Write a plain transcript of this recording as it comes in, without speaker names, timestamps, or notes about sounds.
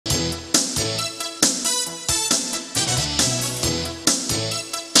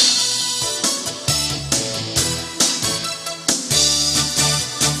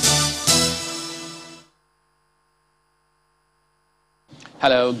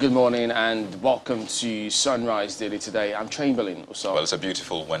Hello, good morning, and welcome to Sunrise Daily today. I'm Chamberlain. Well, it's a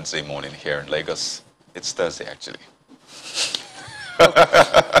beautiful Wednesday morning here in Lagos. It's Thursday, actually.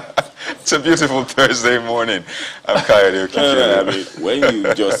 It's a beautiful Thursday morning. I'm Kayode Okike. I mean,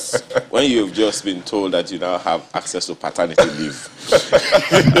 when you've just been told that you now have access to paternity leave.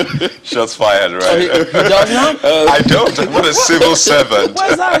 Shots fired, right? Oh, he does now? I don't. I'm not a civil servant.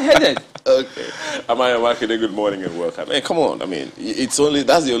 Where's that headed? Okay. Amaya Makinde, good morning and welcome. Hey, come on. I mean, that's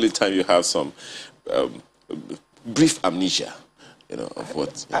the only time you have some brief amnesia, of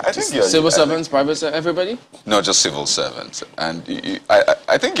what. I think civil servants, private servants, everybody? No, just civil servants. And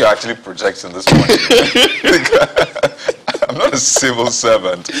I think you're actually projecting this morning. I'm not a civil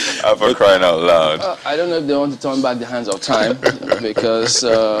servant, for crying out loud. I don't know if they want to turn back the hands of time because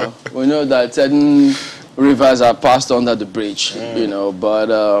we know that certain rivers are passed under the bridge, but...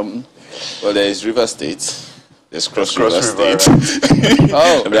 well, there is River State. There's Cross River State.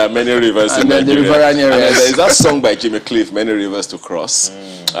 Oh. There are many rivers in Nigeria. The riverine areas. There is that song by Jimmy Cliff, Many Rivers to Cross,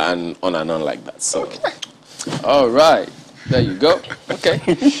 and on like that. So. Okay. All right. There you go. Okay.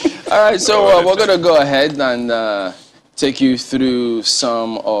 All right, so we're going to go ahead and take you through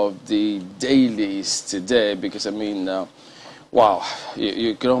some of the dailies today because, wow,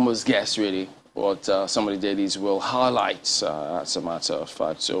 you can almost guess, really, what some of the dailies will highlight, as a matter of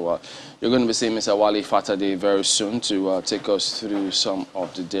fact. So you're going to be seeing Mr. Wale Fatade very soon to take us through some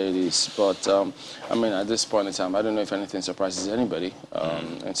of the dailies. But, at this point in time, I don't know if anything surprises anybody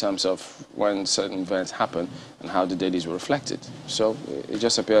in terms of when certain events happen and how the dailies were reflected. So it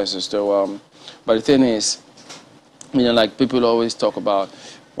just appears as though... but the thing is, like people always talk about,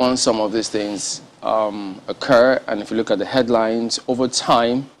 once some of these things occur, and if you look at the headlines over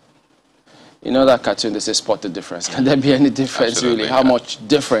time, that cartoon, they say spot the difference. Can there be any difference, Absolutely, really? How much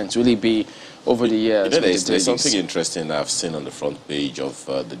difference will it be over the years? There's something interesting that I've seen on the front page of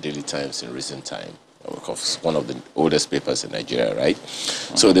the Daily Times in recent time. Of course, one of the oldest papers in Nigeria, right?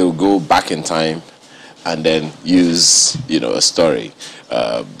 So they will go back in time and then use, a story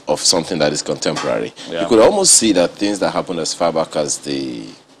of something that is contemporary. Yeah. You could almost see that things that happened as far back as the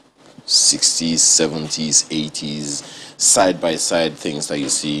 60s, 70s, 80s, side-by-side things that you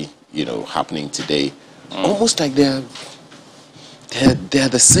see, happening today, almost like they're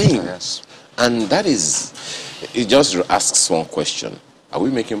the same. Yes. And that is, it just asks one question. Are we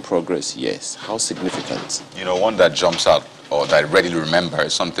making progress? Yes. How significant? One that jumps out or that I readily remember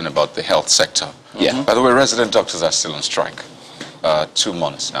is something about the health sector. Yeah. By the way, resident doctors are still on strike. 2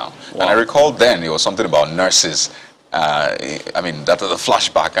 months now. Wow. And I recall then it was something about nurses. That was a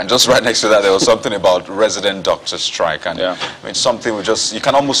flashback, and just right next to that there was something about resident doctor strike, and something you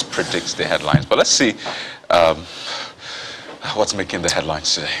can almost predict the headlines. But let's see what's making the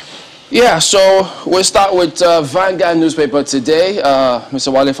headlines today. Yeah, so we'll start with Vanguard newspaper today.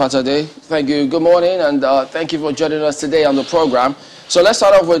 Mr. Wale Fatade, thank you. Good morning, and thank you for joining us today on the program. So let's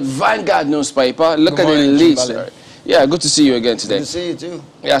start off with Vanguard newspaper. Look at the leads. Yeah, good to see you again today. Good to see you too.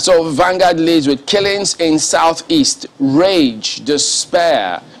 Yeah, so Vanguard leads with killings in Southeast, rage,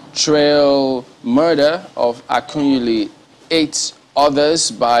 despair, trail murder of Akunyili, 8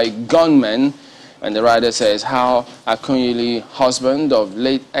 others by gunmen. And the writer says how Akunyili, husband of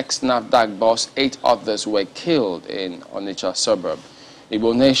late ex-NAFDAC boss, 8 others were killed in Onitsha suburb.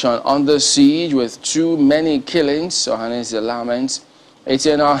 Igbo nation under siege with too many killings, so hence the laments. It's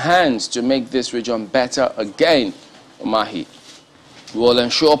in our hands to make this region better again. Umahi will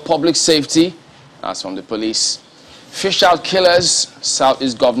ensure public safety, as from the police. Fish out killers,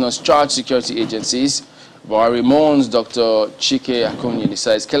 Southeast governors charge security agencies. Buhari mourns Dr. Chike Akunyili,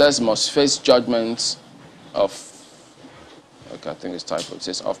 says killers must face judgments of, okay, I think it's typo, it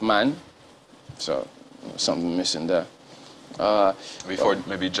says of man. So, something missing there. Before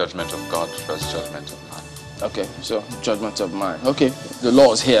maybe judgment of God, first judgment of man. Okay, so judgment of man. Okay, the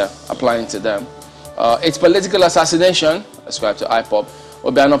law is here, applying to them. It's political assassination, ascribed to IPOP.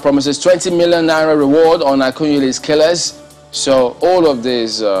 Obiano promises 20 million naira reward on Akunyili's killers. So all of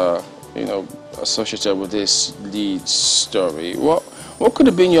this, associated with this lead story. What could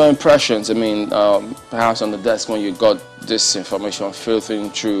have been your impressions? Perhaps on the desk when you got this information filtering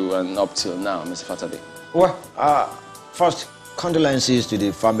through and up till now, Mr. Fatade. Well, first, condolences to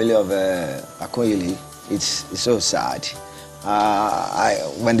the family of Akunyili. It's so sad.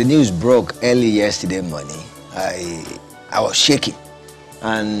 When the news broke early yesterday morning, I was shaking,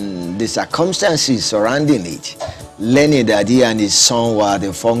 and the circumstances surrounding it, learning that he and his son were at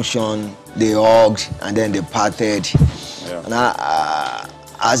the function, they hugged and then they parted. Yeah. And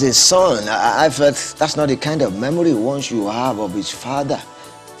as a son, I felt that's not the kind of memory one should have of his father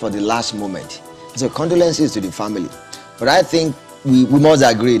for the last moment. So condolences to the family. But I think we must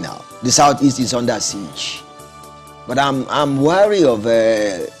agree now. The Southeast is under siege. But I'm wary of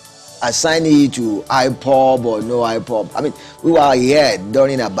assigning it to IPOB or no IPOB. I mean, we were here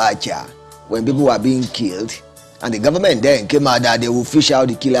during Abacha when people were being killed, and the government then came out that they will fish out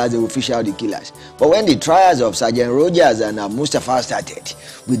the killers, But when the trials of Sergeant Rogers and Mustafa started,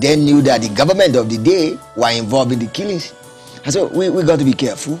 we then knew that the government of the day were involved in the killings. And so we got to be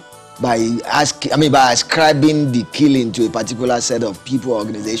careful by ascribing the killing to a particular set of people or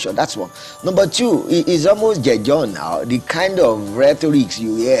organization. That's one. Number two, it's almost jejon now, the kind of rhetorics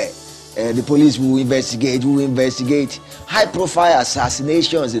you hear. The police will investigate high-profile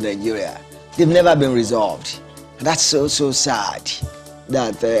assassinations in Nigeria. They've never been resolved. And that's so sad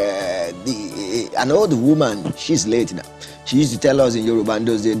that an old woman, she's late now. She used to tell us in Yoruba in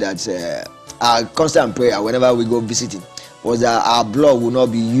those days that our constant prayer whenever we go visiting was that our blood will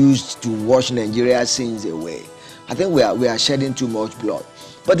not be used to wash Nigeria's sins away. I think we are shedding too much blood.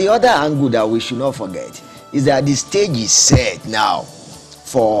 But the other angle that we should not forget is that the stage is set now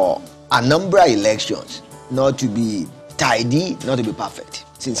for a number of elections not to be tidy, not to be perfect,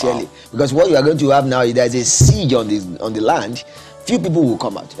 sincerely. Wow. Because what you are going to have now is there's a siege on the land. Few people will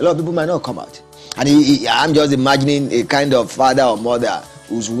come out. A lot of people might not come out. And I'm just imagining a kind of father or mother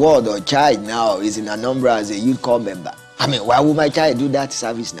whose ward or child now is in a number as a youth corps member. I mean, why would my child do that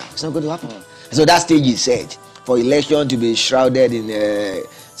service now? It's not going to happen. So that stage is set for election to be shrouded in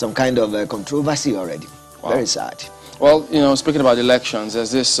some kind of controversy already. Wow. Very sad. Well, speaking about elections,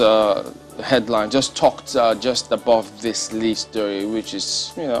 there's this headline just talked just above this lead story, which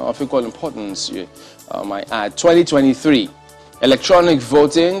is, of equal importance, might add. 2023, electronic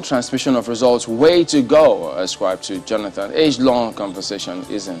voting, transmission of results, way to go, ascribed to Jonathan. Age-long conversation,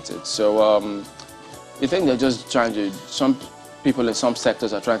 isn't it? So, you think they're just trying to, some people in some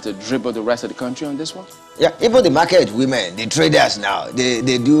sectors are trying to dribble the rest of the country on this one? Yeah, even the market women, the traders now,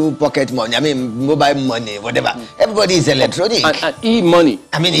 they do pocket money, mobile money, whatever. Everybody is electronic. And e-money.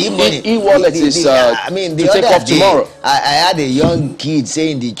 E-money. E-wallet is to take off tomorrow. I had a young kid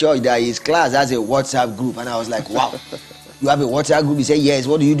saying in the church that his class has a WhatsApp group, and I was like, wow. You have a WhatsApp group? He said, yes.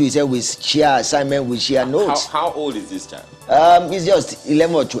 What do you do? He said, we share assignment, we share notes. How old is this child? He's just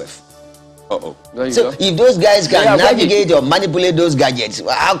 11 or 12. Uh-oh. So if those guys can navigate or manipulate those gadgets,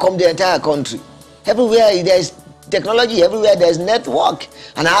 how come the entire country? Everywhere there's technology, everywhere there's network.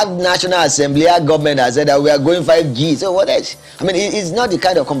 And our National Assembly, our government has said that we are going 5G. So what else? It's not the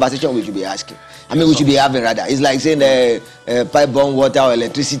kind of conversation we should be asking. We should be having rather. It's like saying pipe-borne water or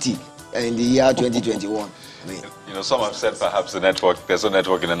electricity in the year 2021. Some have said perhaps there's a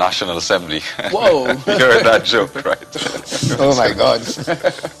network in the National Assembly. Whoa. You heard that joke, right? Oh my God.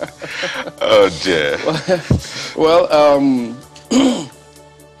 Oh dear. Well,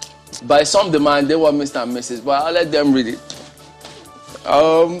 by some demand, they want Mr. and Mrs., but I'll let them read it.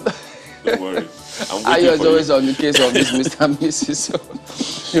 Don't worry. Ayo is always on the case of this Mr. and Mrs.,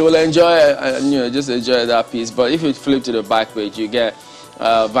 so you will enjoy, just enjoy that piece. But if you flip to the back page, you get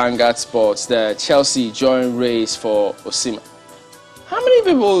Vanguard Sports, the Chelsea joint race for Osimhen. How many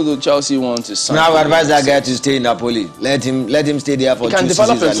people do Chelsea want to sign? Now I advise that guy to stay in Napoli. Let him stay there for 2 seasons. He can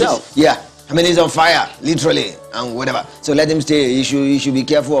develop himself. Yeah. He's on fire, literally, and whatever. So let him stay. He should be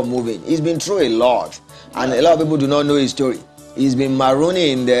careful of moving. He's been through a lot, and a lot of people do not know his story. He's been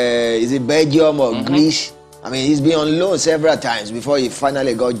marooning in Belgium or Greece. He's been on loan several times before he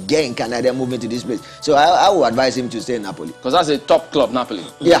finally got Genk and then moved into this place. So I would advise him to stay in Napoli. Because that's a top club, Napoli.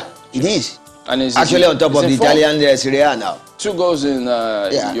 Yeah, it is. And it's actually on top of the Italian Serie A now. 2 goals in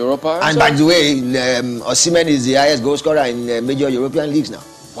Europa. And by the way, Osimhen is the highest goal scorer in major European leagues now.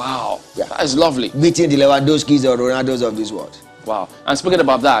 Wow, yeah. That is lovely. Beating the Lewandowskis or Ronaldos of this world. Wow. And speaking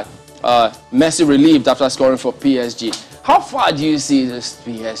about that, Messi relieved after scoring for PSG. How far do you see this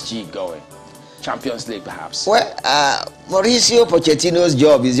PSG going? Champions League, perhaps? Well, Mauricio Pochettino's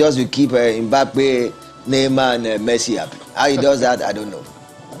job is just to keep Mbappe, Neymar, and Messi happy. How he does that, I don't know.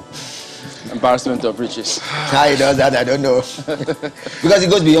 Embarrassment of riches. How he does that, I don't know. Because it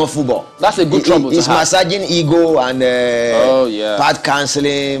goes beyond football. That's a good trouble to have. It's massaging ego and part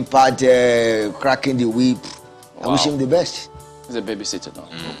cancelling, part cracking the whip. Wow. I wish him the best. He's a babysitter now.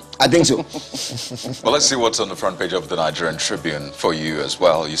 I think so. Well, let's see what's on the front page of the Nigerian Tribune for you as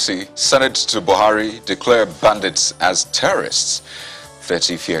well. You see, Senate to Buhari declare bandits as terrorists.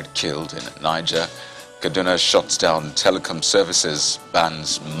 30 feared killed in Niger. Kaduna shuts down telecom services,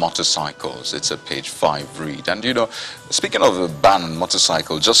 bans motorcycles. It's a page 5 read. And speaking of the ban on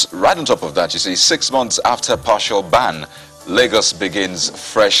motorcycle, just right on top of that, you see 6 months after partial ban, Lagos begins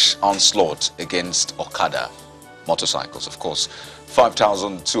fresh onslaught against Okada motorcycles, of course,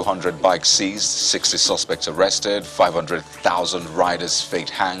 5,200 bikes seized, 60 suspects arrested, 500,000 riders' fate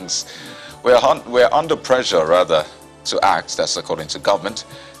hangs. We're under pressure, rather, to act, that's according to government.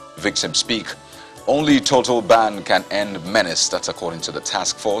 Victims speak. Only total ban can end menace, that's according to the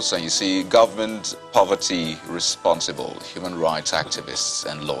task force. And you see, government, poverty responsible, human rights activists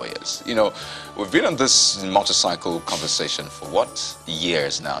and lawyers. You know, we've been on this motorcycle conversation for what?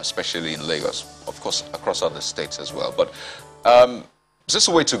 Years now, especially in Lagos, of course, across other states as well. But is this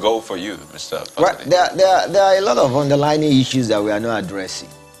a way to go for you, Mr. Well, there are a lot of underlying issues that we are not addressing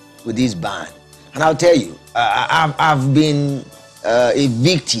with this ban. And I'll tell you, I've been a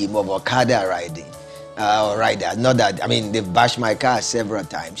victim of Okada riding. Riders. Not that, I mean, they've bashed my car several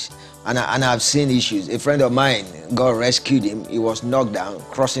times. And I've seen issues. A friend of mine got rescued him. He was knocked down,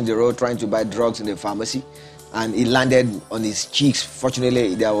 crossing the road, trying to buy drugs in the pharmacy. And he landed on his cheeks.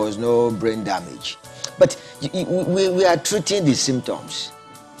 Fortunately, there was no brain damage. But we are treating the symptoms,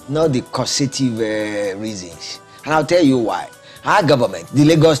 not the causative reasons. And I'll tell you why. Our government, the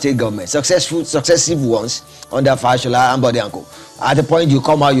Lagos state government, successive ones under Fashola and Bodianko, at the point you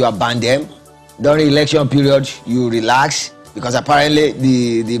come out, you abandon them. During election period, you relax, because apparently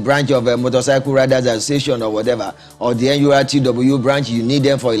the branch of Motorcycle Riders Association or whatever, or the NURTW branch, you need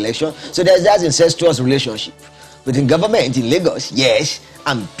them for election. So there's that incestuous relationship between government in Lagos, yes,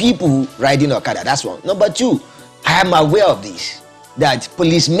 and people riding Okada. That's one. Number two, I am aware of this, that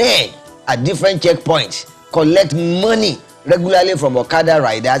policemen at different checkpoints collect money regularly from Okada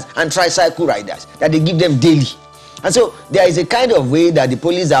riders and tricycle riders that they give them daily. And so there is a kind of way that the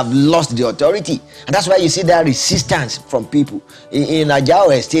police have lost the authority. And that's why you see that resistance from people. In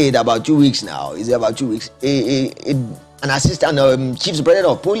Ajao Estate, about 2 weeks now, is about 2 weeks, an assistant chief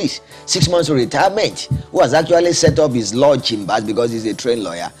superintendent of police, 6 months of retirement, who has actually set up his law chambers because he's a trained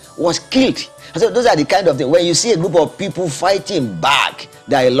lawyer, was killed. And so those are the kind of things. When you see a group of people fighting back,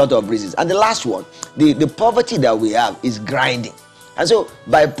 there are a lot of reasons. And the last one, the poverty that we have is grinding. And so,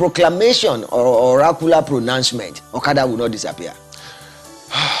 by proclamation or oracular pronouncement, Okada will not disappear.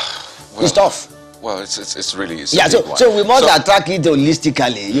 Well, it's tough. Well, it's really... Yeah, so we must attack it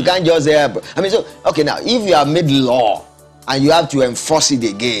holistically. You can't just say... I mean, so, okay, now, if you have made law and you have to enforce it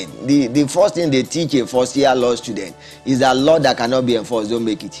again, the first thing they teach a first-year law student is that law that cannot be enforced, don't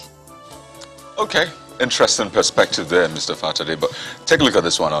make it. Okay, interesting perspective there, Mr. Fatade. But take a look at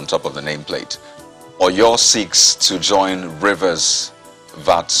this one on top of the nameplate. Oyo seeks to join Rivers'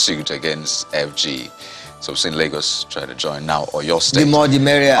 VAT suit against FG. So we've seen Lagos try to join now. Oyo State. The more the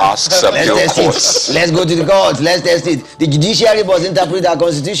merrier. Asks appeal courts. Let's go to the courts. Let's test it. The judiciary must interpret our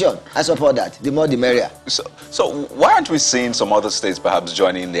constitution. I support that. The more the merrier. So why aren't we seeing some other states perhaps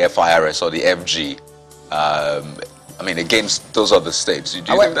joining the FIRS or the FG? I mean, against those other states. Do you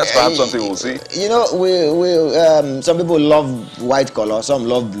think that's perhaps something we'll see? You know, some people love white color, some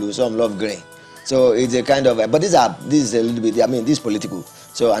love blue, some love green. So it's a kind of, but this is a little bit, I mean, this is political.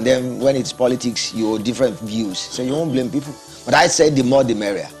 So, and then when it's politics, you have different views. So you won't blame people. But I said the more the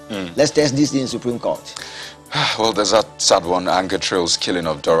merrier. Let's test this in Supreme Court. Well, there's that sad one, Anger Trail's killing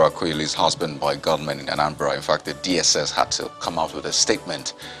of Dora Koili's husband by gunmen in Anambra. In fact, the DSS had to come out with a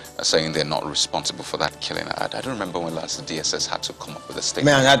statement saying they're not responsible for that killing. I don't remember when last the DSS had to come up with a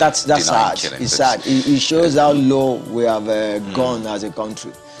statement. Man, that's sad. It's sad. It shows how low we have gone as a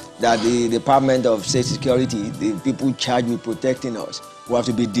country. That the Department of State Security, the people charged with protecting us, will have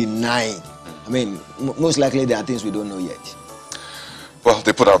to be denying. I mean, most likely there are things we don't know yet. Well,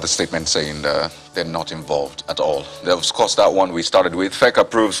 they put out the statement saying they're not involved at all. There was, of course, that one we started with. FEC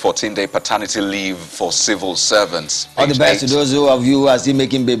approves 14-day paternity leave for civil servants. All the best to those of you who are still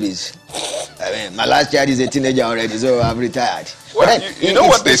making babies. I mean, my last child is a teenager already, so I've retired. Well, you know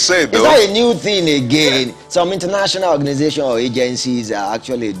what they say, though. It's not a new thing again. Some international organizations or agencies are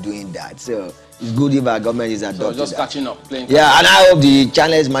actually doing that. So it's good if our government is adopting just catching up, playing. Yeah, and I hope the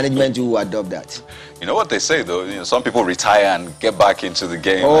channels management will adopt that. You know what they say, though? You know, some people retire and get back into the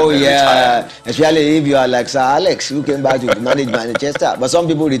game. Oh, yeah. Retire. Especially if you are like Sir Alex, who came back to manage Manchester. But some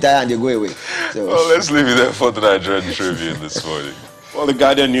people retire and they go away. So. Well, let's leave it there for the Nigerian Tribune this morning. Well, the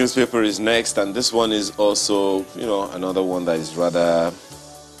Guardian newspaper is next, and this one is also, you know, another one that is rather,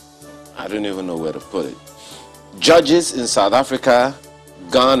 I don't even know where to put it. Judges in South Africa,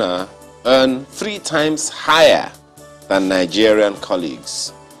 Ghana, earn 3 times higher than Nigerian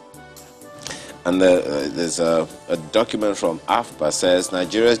colleagues. And there's a document from AFBA says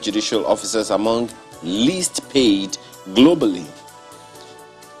Nigeria's judicial officers among least paid globally.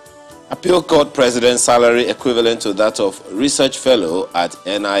 Appeal Court President's salary equivalent to that of research fellow at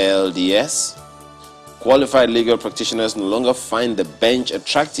NILDS. Qualified legal practitioners no longer find the bench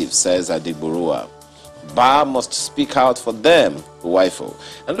attractive, says Adigborua. Bar must speak out for them, WIFO.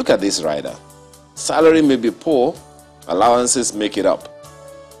 And look at this rider. Salary may be poor, allowances make it up.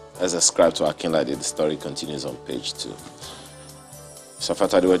 As ascribed to Akinlade, the story continues on page 2.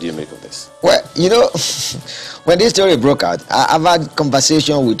 Safatadi, what do you make of this? Well, you know, when this story broke out, I've had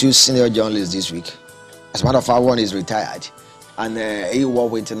conversation with 2 senior journalists this week. As a matter of fact, one is retired. And he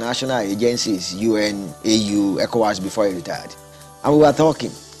worked with international agencies, UN, AU, ECOWAS before he retired. And we were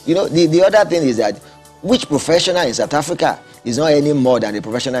talking. You know, the other thing is that which professional in South Africa is not any more than a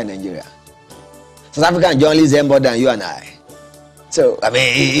professional in Nigeria? South African journalists earn more than you and I. So, I mean,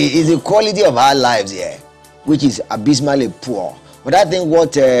 it's the quality of our lives here, which is abysmally poor. But I think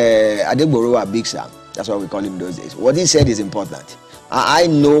what Adegborowa Big Sam, that's what we call him those days, what he said is important. I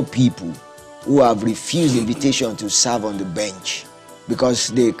know people who have refused invitation to serve on the bench because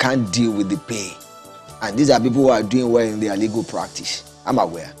they can't deal with the pay. And these are people who are doing well in their legal practice. I'm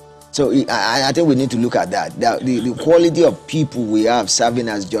aware. So I think we need to look at that. The quality of people we have serving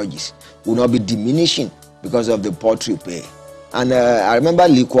as judges will not be diminishing because of the paltry pay. And I remember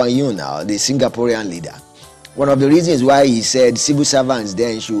Lee Kuan Yew now, the Singaporean leader. One of the reasons why he said civil servants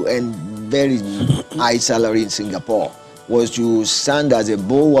then should earn very high salary in Singapore was to stand as a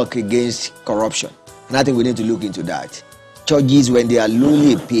bulwark against corruption. And I think we need to look into that. Judges, when they are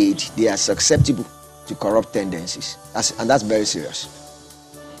lowly paid, they are susceptible to corrupt tendencies. And that's very serious.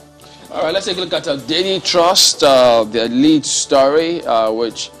 All right, let's take a look at our Daily Trust, their lead story,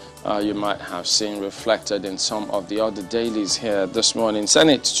 which you might have seen reflected in some of the other dailies here this morning.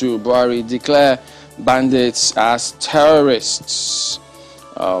 Senate to Buhari declare bandits as terrorists.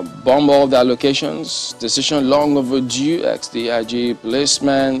 Bomb all their locations. Decision long overdue. Ex-DIG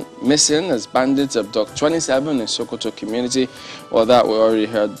policeman missing as bandits abduct 27 in Sokoto community. Well, that we already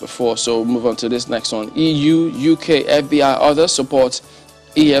heard before. So we'll move on to this next one. EU, UK, FBI, others support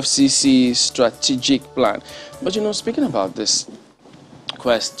EFCC strategic plan. But you know, speaking about this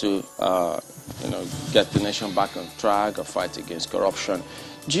quest to get the nation back on track, a fight against corruption,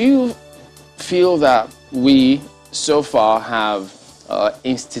 do you feel that we so far have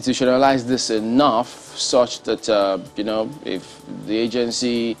institutionalized this enough such that if the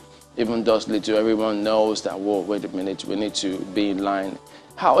agency even does little, everyone knows that, whoa, wait a minute, we need to be in line?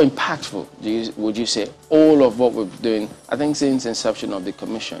 How impactful would you say all of what we're doing, I think since inception of the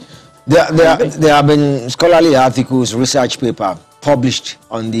commission? There have been scholarly articles, research paper published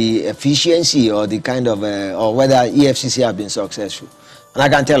on the efficiency or the kind of, or whether EFCC have been successful. And I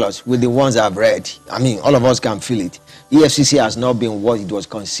can tell us, with the ones I've read, I mean, all of us can feel it. EFCC has not been what it was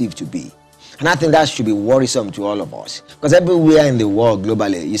conceived to be. And I think that should be worrisome to all of us. Because everywhere in the world,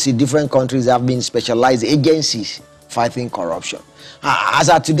 globally, you see different countries have been specialized agencies fighting corruption. As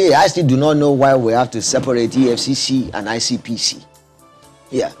of today, I still do not know why we have to separate EFCC and ICPC.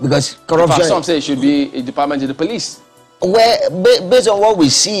 Yeah, because corruption... In fact, some say it should be a department of the police. Well, based on what we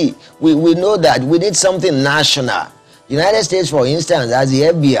see, we know that we need something national. United States, for instance, has the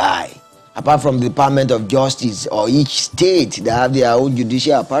FBI, apart from the Department of Justice, or each state, they have their own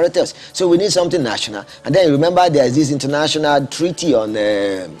judicial apparatus. So we need something national. And then remember, there's this international treaty on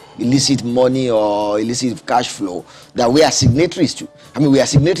illicit money or illicit cash flow that we are signatories to. I mean, we are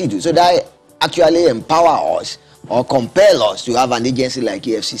signatory to. So that actually empower us or compel us to have an agency like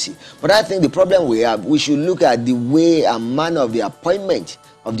EFCC. But I think the problem we have, we should look at the way and manner of the appointment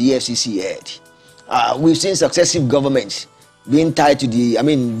of the EFCC head. We've seen successive governments being tied to the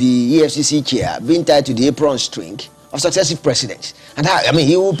EFCC chair, being tied to the apron string of successive presidents. And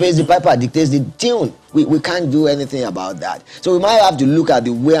he who pays the piper dictates the tune. We can't do anything about that. So we might have to look at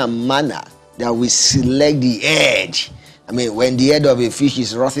the way and manner that we select the head. I mean, when the head of a fish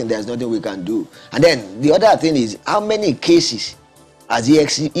is rotting, there's nothing we can do. And then the other thing is, how many cases has the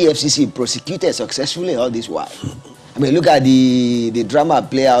EFCC prosecuted successfully all this while? I mean, look at the drama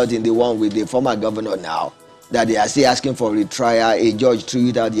play out in the one with the former governor now, that they are still asking for retrial. A judge threw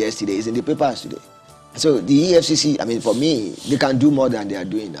it out yesterday. It's in the papers today. So the EFCC, I mean, for me, they can do more than they are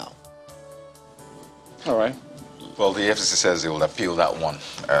doing now. All right. Well, the FCC says they will appeal that one,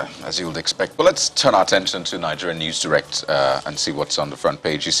 as you would expect. But let's turn our attention to Nigerian News Direct and see what's on the front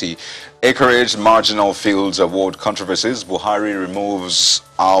page. You see, acreage marginal fields award controversies. Buhari removes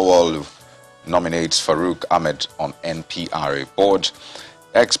Awolu, nominates Farouk Ahmed on NPRA board.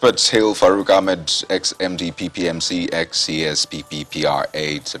 Experts hail Farouk Ahmed, ex-MD PPMC, ex-CS PPPRA.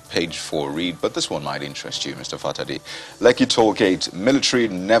 It's a page 4 read, but this one might interest you, Mr. Fatadi. Lekki Tollgate, military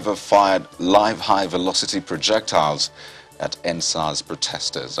never fired live high-velocity projectiles at NSAS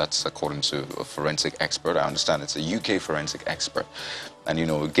protesters. That's according to a forensic expert. I understand it's a UK forensic expert. And,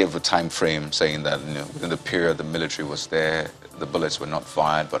 we gave a time frame saying that, within the period the military was there, the bullets were not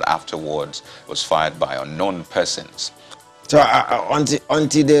fired, but afterwards was fired by unknown persons. So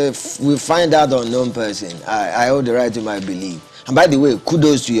until we find out unknown person, I hold the right to my belief. And by the way,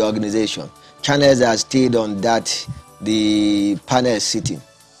 kudos to your organization. Channels have stayed on that, the panel sitting.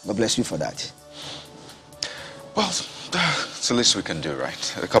 God bless you for that. Well, it's the least we can do,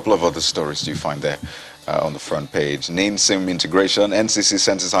 right? A couple of other stories you find there on the front page. Name SIM integration. NCC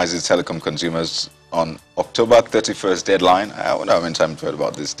sensitizes telecom consumers on October 31st deadline. I wonder how many times I've heard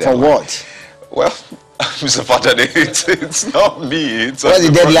about this deadline. For what? Well, Mr. Fatade, it's not me. It's what's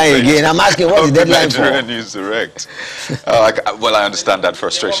the deadline again? I'm asking, what's the deadline for? Nigerian News Direct. Well, I understand that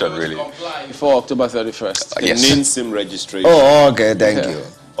frustration, really. Before October 31st. Yes. Name SIM registration. Oh, okay, thank you.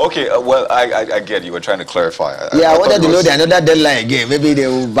 Okay, well, I get you were trying to clarify. Yeah, I wanted to know another deadline again. Maybe they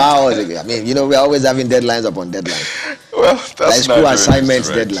will bow us again. I mean, you know, we're always having deadlines upon deadlines. Well, that's like school assignments,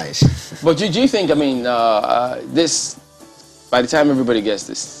 direct. deadlines. But do you think, I mean, this, by the time everybody gets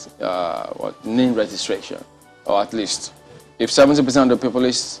this, name registration, or at least, if 70% of the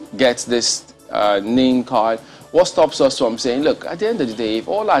populace gets this name card, what stops us from saying, look, at the end of the day, if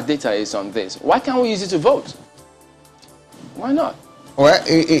all our data is on this, why can't we use it to vote? Why not? Well,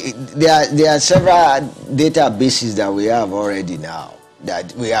 there are several databases that we have already now.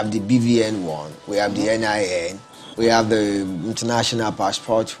 That we have the BVN one, we have the NIN, we have the international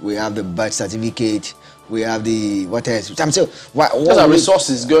passport, we have the birth certificate, we have the what else? So those are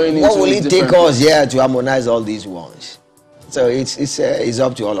resources going into. What will it take us here to harmonize all these ones? So it's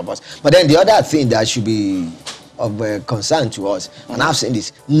up to all of us. But then the other thing that should be of concern to us, and I've seen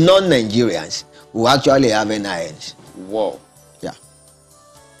this, non-Nigerians who actually have NINs. Whoa. Yeah.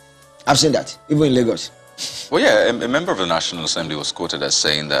 I've seen that, even in Lagos. Well, yeah, a member of the National Assembly was quoted as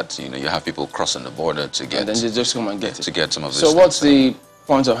saying that, you know, you have people crossing the border to get... And then they just come and get it. To get some of this. So what's the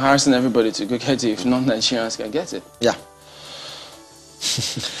point of harassing everybody to go get it if non-Nigerians can get it? Yeah.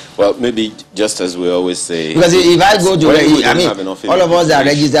 Well, maybe just as we always say... Because if I go to... I mean, all of us that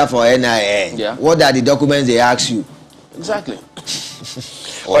register for NIN, yeah. What are the documents they ask you? Exactly.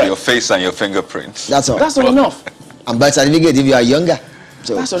 Or your face and your fingerprints. That's all. That's not enough. And birth certificate if you are younger.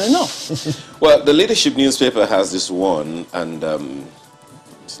 So. That's not enough. Well, the leadership newspaper has this one, and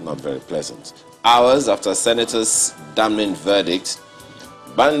it's not very pleasant. Hours after Senator's damning verdict,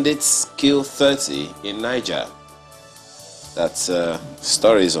 bandits kill 30 in Niger. That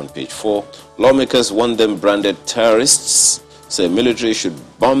story is on page 4. Lawmakers want them branded terrorists, say military should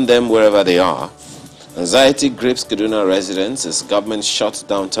bomb them wherever they are. Anxiety grips Kaduna residents as government shuts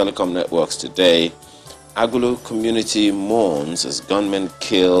down telecom networks today. Agulu community mourns as gunmen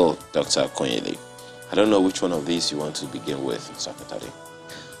kill Dr. Akonyele. I don't know which one of these you want to begin with, Secretary.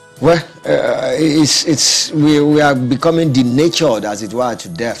 Well, we are becoming denatured, as it were, to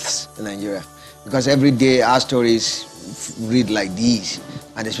deaths in Nigeria. Because every day our stories read like these.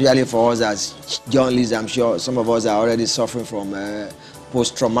 And especially for us as journalists, I'm sure some of us are already suffering from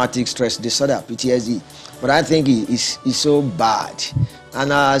post-traumatic stress disorder, PTSD. But I think it's so bad.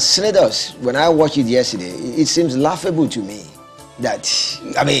 And senators, when I watched it yesterday, it seems laughable to me that,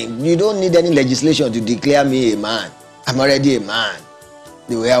 I mean, you don't need any legislation to declare me a man. I'm already a man,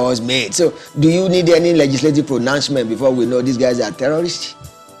 the way I was made. So do you need any legislative pronouncement before we know these guys are terrorists?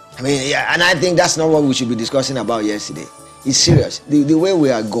 I mean, yeah, and I think that's not what we should be discussing about yesterday. It's serious, the way we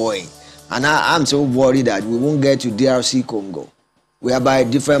are going. And I'm so worried that we won't get to DRC Congo, whereby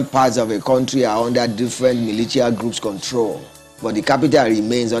different parts of a country are under different militia groups' control. But the capital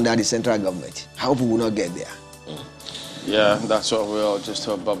remains under the central government. I hope we will not get there. Yeah, that's what we all just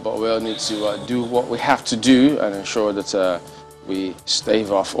hope. But we all need to do what we have to do and ensure that we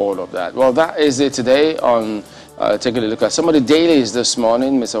stave off all of that. Well, that is it today on taking a look at some of the dailies this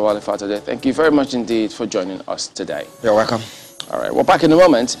morning. Mr. Wale Fatade, thank you very much indeed for joining us today. You're welcome. All right, we're back in a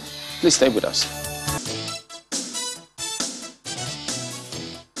moment. Please stay with us.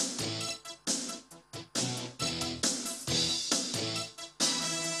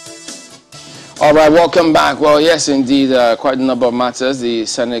 All right, welcome back. Well, yes, indeed, quite a number of matters the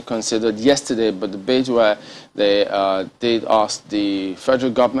Senate considered yesterday, but the debate where they did ask the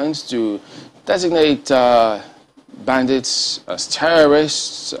federal government to designate bandits as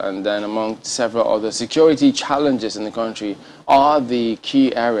terrorists, and then among several other security challenges in the country are the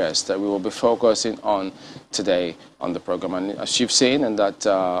key areas that we will be focusing on today on the program. And as you've seen in that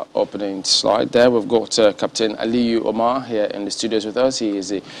opening slide there, we've got Captain Aliyu Omar here in the studios with us. He is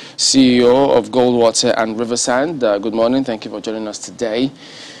the CEO of Goldwater and Riversand. Good morning. Thank you for joining us today.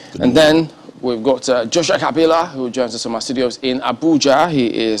 And then we've got Joshua Kapila, who joins us from our studios in Abuja. He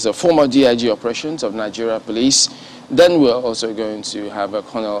is a former DIG Operations of Nigeria Police. Then we're also going to have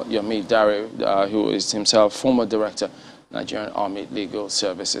Colonel Yomi Dare, who is himself former Director Nigerian Army Legal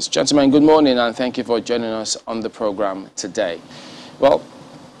Services. Gentlemen, good morning and thank you for joining us on the program today. Well,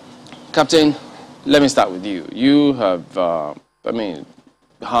 Captain, let me start with you. You have,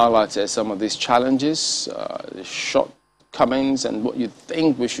 highlighted some of these challenges, the shortcomings, and what you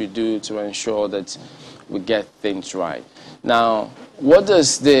think we should do to ensure that we get things right. Now, what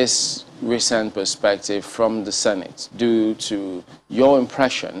does this recent perspective from the Senate do to your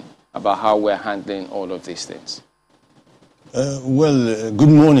impression about how we're handling all of these things? Good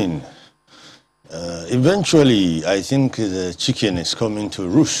morning. Eventually, I think the chicken is coming to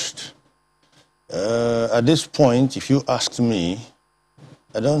roost. At this point, if you ask me,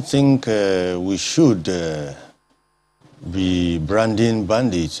 I don't think we should be branding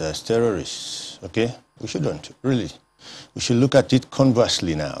bandits as terrorists, okay? We shouldn't, really. We should look at it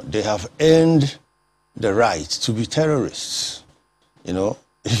conversely now. They have earned the right to be terrorists. You know,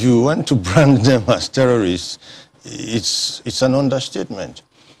 if you want to brand them as terrorists, it's an understatement.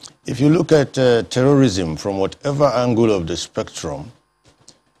 If you look at terrorism from whatever angle of the spectrum,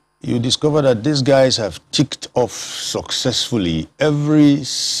 you discover that these guys have ticked off successfully every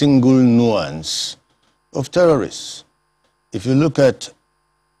single nuance of terrorists. If you look at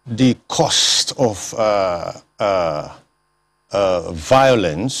the cost of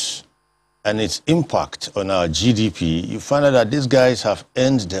violence and its impact on our GDP, you find out that these guys have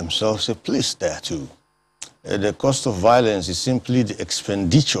earned themselves a place there too. The cost of violence is simply the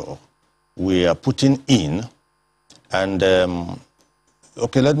expenditure we are putting in. And,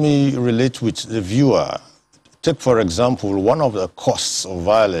 okay, let me relate with the viewer. Take, for example, one of the costs of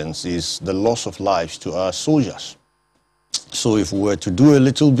violence is the loss of lives to our soldiers. So if we were to do a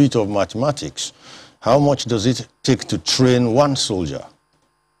little bit of mathematics, how much does it take to train one soldier?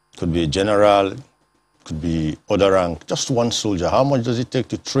 Could be a general, could be other rank, just one soldier. How much does it take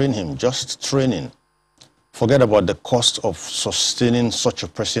to train him? Just training. Forget about the cost of sustaining such a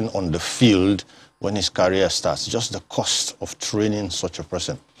person on the field when his career starts, just the cost of training such a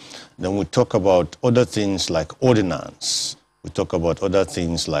person. Then we talk about other things like ordnance. We talk about other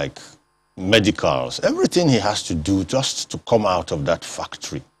things like medicals, everything he has to do just to come out of that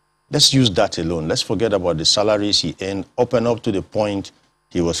factory. Let's use that alone. Let's forget about the salaries he earned up and up to the point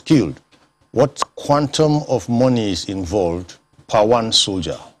he was killed. What quantum of money is involved per one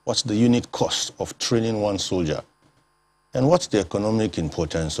soldier? What's the unit cost of training one soldier? And what's the economic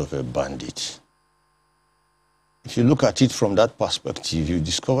importance of a bandit? If you look at it from that perspective, you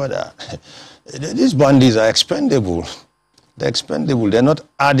discover that these bandits are expendable. They're expendable. They're not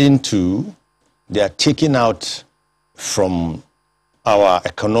adding to, they are taking out from our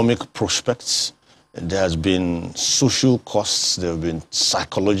economic prospects. There has been social costs, there have been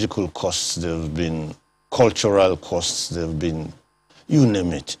psychological costs, there have been cultural costs, there have been, you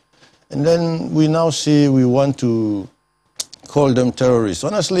name it. And then we now say we want to call them terrorists.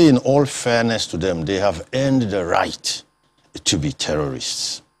 Honestly, in all fairness to them, they have earned the right to be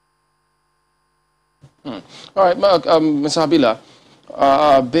terrorists. All right, Mark, Mr.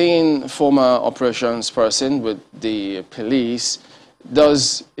 Habila, being former operations person with the police,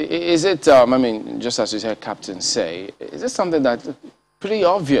 is it, just as you said, Captain say, is it something that's pretty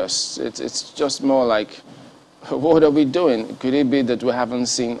obvious? It's just more like, what are we doing? Could it be that we haven't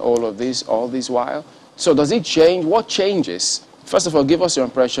seen all of this all this while? So does it change? What changes? First of all, give us your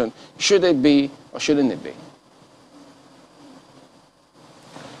impression. Should it be or shouldn't it be?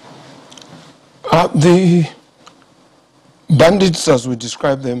 The bandits, as we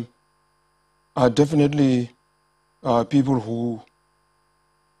describe them, are definitely people who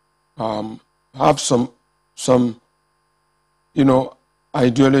have some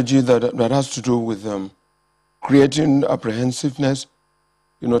ideology that has to do with creating apprehensiveness,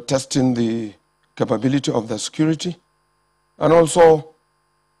 testing the capability of the security, and also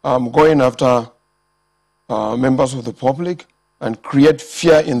going after members of the public and create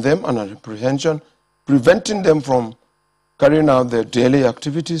fear in them and apprehension, preventing them from carrying out their daily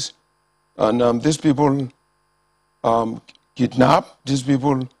activities. And these people kidnap, these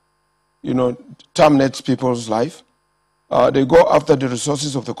people, terminate people's life. They go after the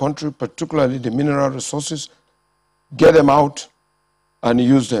resources of the country, particularly the mineral resources, get them out and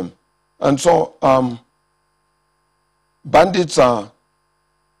use them. And so bandits are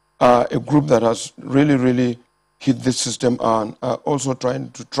a group that has really hit this system and are also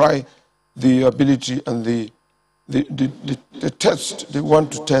trying the ability and the test. They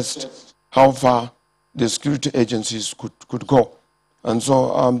want to test how far the security agencies could go. And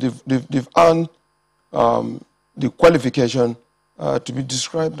so they've earned the qualification to be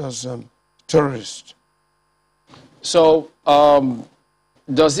described as terrorists. So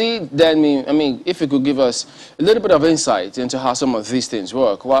does it then mean, I mean, if you could give us a little bit of insight into how some of these things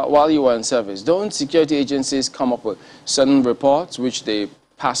work while you were in service, don't security agencies come up with certain reports which they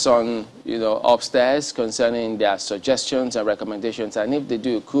pass on, you know, upstairs concerning their suggestions and recommendations? And if they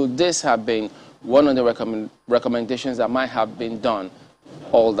do, could this have been one of the recommendations that might have been done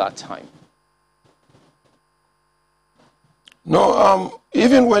all that time? No,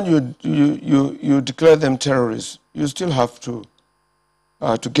 even when you declare them terrorists, you still have to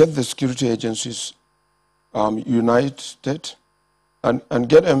get the security agencies united and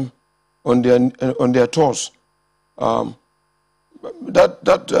get them on their toes.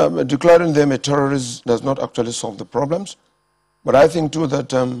 Declaring them a terrorist does not actually solve the problems, but I think too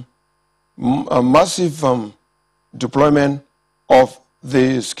that a massive deployment of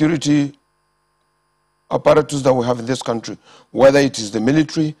the security apparatus that we have in this country, whether it is the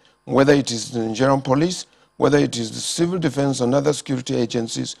military, whether it is the Nigerian police, whether it is the civil defense and other security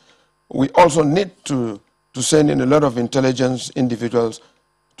agencies, we also need to send in a lot of intelligence individuals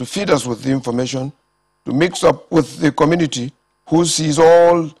to feed us with the information, to mix up with the community who sees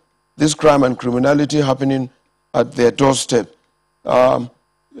all this crime and criminality happening at their doorstep. I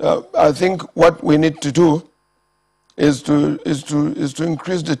think what we need to do is to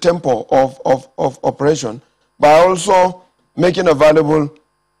increase the tempo of operation by also making available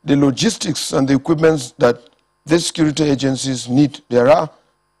the logistics and the equipments that these security agencies need. There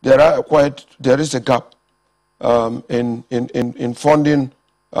is a gap in funding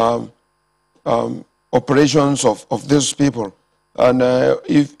operations of these people, and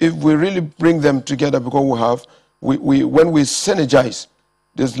if we really bring them together, because when we synergize,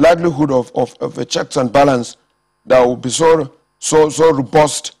 there's likelihood of a checks and balance that will be so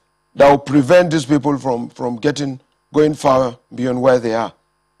robust that will prevent these people from going far beyond where they are.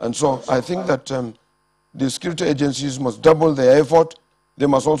 And so I think that the security agencies must double their effort. They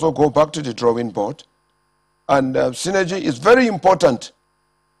must also go back to the drawing board. And synergy is very important.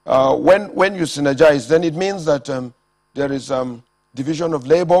 When you synergize, then it means that there is division of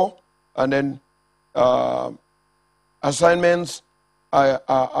labor, and then assignments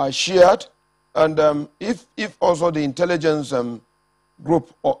are shared. And if also the intelligence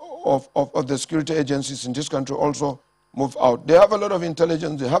group of the security agencies in this country also move out, they have a lot of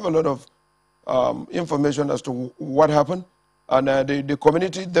intelligence, they have a lot of information as to what happened, and the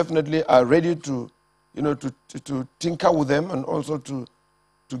community definitely are ready to tinker with them and also to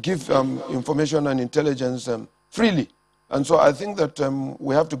give information and intelligence freely. And so I think that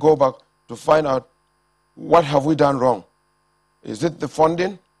we have to go back to find out what have we done wrong. Is it the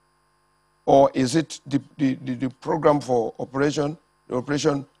funding? Or is it the program for operation, the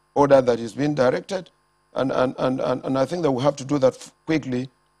operation order that is being directed? And I think that we have to do that quickly,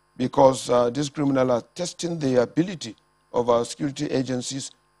 because these criminals are testing the ability of our security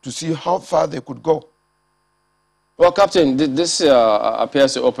agencies to see how far they could go. Well, Captain, this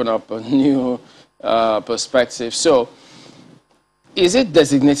appears to open up a new perspective. So, is it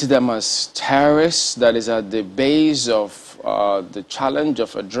designated them as terrorists that is at the base of the challenge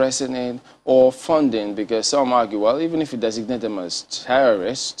of addressing it, or funding? Because some argue, well, even if you designate them as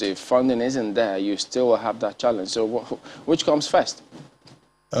terrorists, if funding isn't there, you still will have that challenge. So which comes first?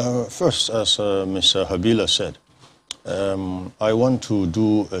 First, as Mr. Habila said, I want to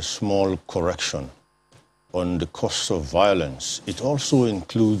do a small correction on the cost of violence. It also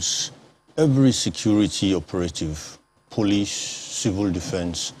includes every security operative, police, civil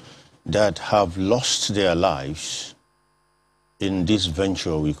defense, that have lost their lives in this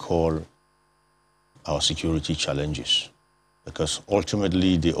venture we call our security challenges. Because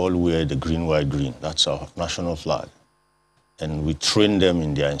ultimately they all wear the green, white, green. That's our national flag. And we train them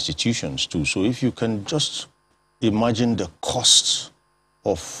in their institutions too. So if you can just imagine the cost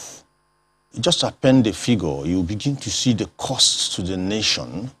of, just append the figure, you begin to see the costs to the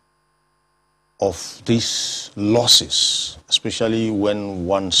nation of these losses, especially when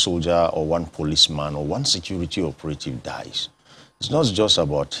one soldier or one policeman or one security operative dies. It's not just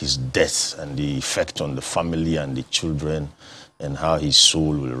about his death and the effect on the family and the children and how his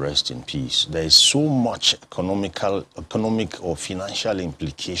soul will rest in peace. There is so much economic or financial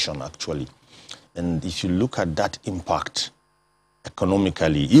implication, actually. And if you look at that impact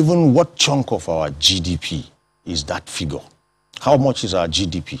economically, even what chunk of our GDP is that figure? How much is our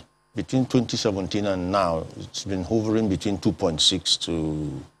GDP? Between 2017 and now, it's been hovering between 2.6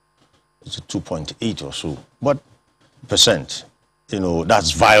 to 2.8 or so. But percent.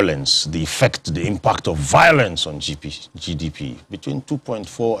 That's violence, the effect, the impact of violence on GDP, between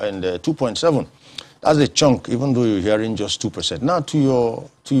 2.4 and 2.7. That's a chunk, even though you're hearing just 2%. Now to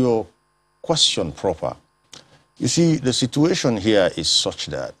your question proper. You see, the situation here is such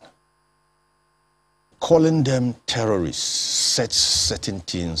that calling them terrorists sets certain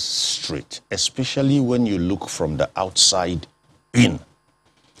things straight, especially when you look from the outside in.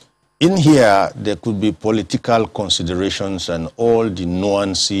 In here, there could be political considerations and all the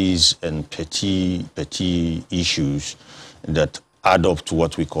nuances and petty issues that add up to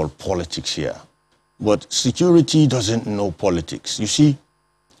what we call politics here. But security doesn't know politics. You see,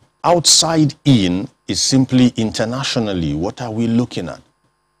 outside in is simply internationally. What are we looking at?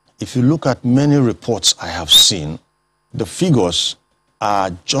 If you look at many reports I have seen, the figures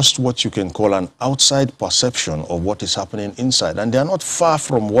are just what you can call an outside perception of what is happening inside. And they are not far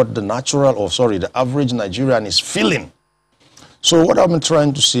from what the the average Nigerian is feeling. So what I'm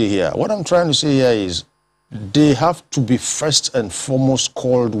trying to say here, is they have to be first and foremost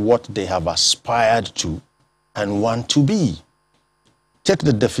called what they have aspired to and want to be. Take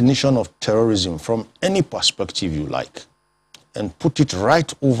the definition of terrorism from any perspective you like and put it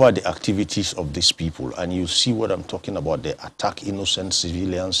right over the activities of these people, and you see what I'm talking about. They attack innocent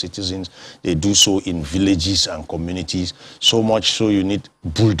civilian citizens. They do so in villages and communities, so much so you need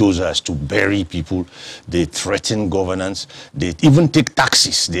bulldozers to bury people. They threaten governance. They even take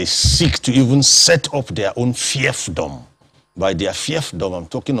taxes. They seek to even set up their own fiefdom. By their fiefdom, I'm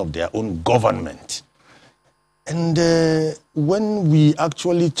talking of their own government. And when we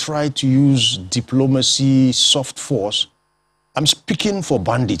actually try to use diplomacy, soft force, I'm speaking for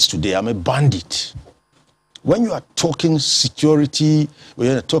bandits today. I'm a bandit. When you are talking security, when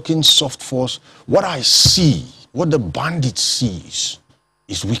you're talking soft force, what I see, what the bandit sees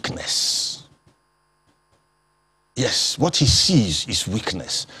is weakness. Yes, what he sees is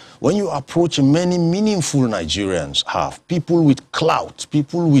weakness. When you approach many meaningful Nigerians have, people with clout,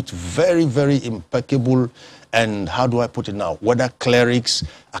 people with very, very impeccable, and how do I put it now, whether clerics,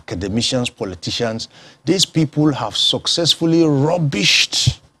 academicians, politicians, these people have successfully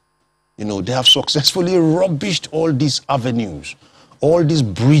rubbished, they have successfully rubbished all these avenues, all these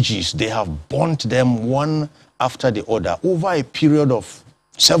bridges. They have burnt them one after the other over a period of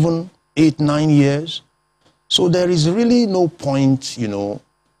 7, 8, 9 years. So there is really no point,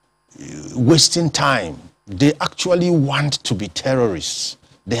 wasting time. They actually want to be terrorists.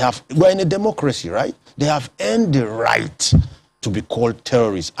 We're in a democracy, right? They have earned the right to be called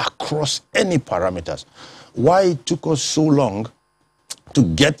terrorists across any parameters. Why it took us so long to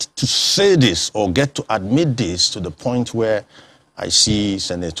get to say this or get to admit this to the point where I see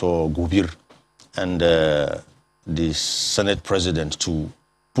Senator Gobir and the Senate President to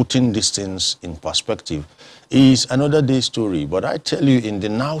putting these things in perspective is another day's story. But I tell you, in the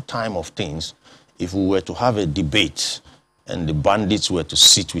now time of things, if we were to have a debate and the bandits were to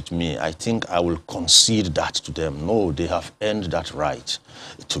sit with me, I think I will concede that to them. No, they have earned that right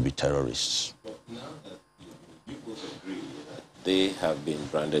to be terrorists. But now that you both agree that they have been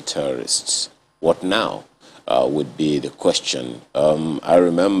branded terrorists, what now would be the question? I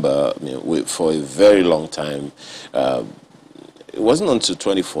remember for a very long time, it wasn't until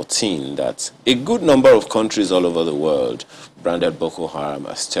 2014 that a good number of countries all over the world branded Boko Haram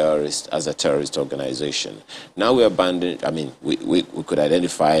as a terrorist organization. Now we are banding, we could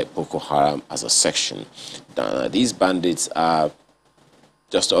identify Boko Haram as a section. These bandits are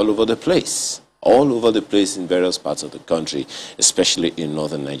just all over the place in various parts of the country, especially in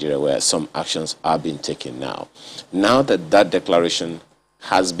northern Nigeria, where some actions are being taken now. Now that that declaration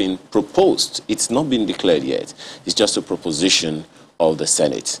has been proposed, it's not been declared yet. It's just a proposition of the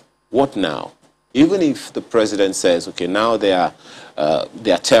Senate. What now? Even if the president says, okay, now they are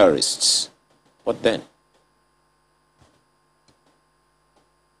terrorists, what then?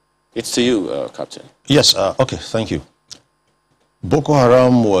 It's to you, Captain. Yes, okay, thank you. Boko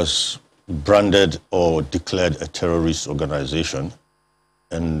Haram was branded or declared a terrorist organization,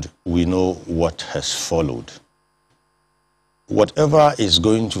 and we know what has followed. Whatever is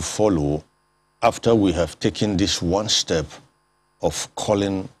going to follow after we have taken this one step of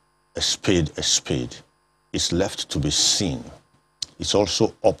calling a spade is left to be seen. It's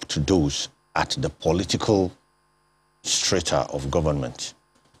also up to those at the political strata of government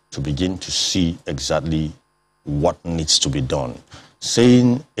to begin to see exactly what needs to be done.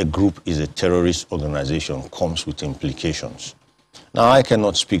 Saying a group is a terrorist organization comes with implications. Now, I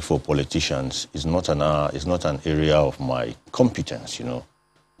cannot speak for politicians. It's not an area of my competence,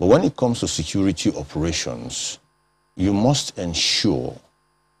 But when it comes to security operations, you must ensure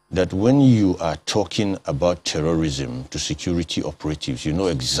that when you are talking about terrorism to security operatives, you know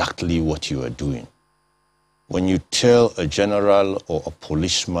exactly what you are doing. When you tell a general or a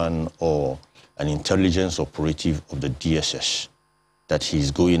policeman or an intelligence operative of the DSS that he's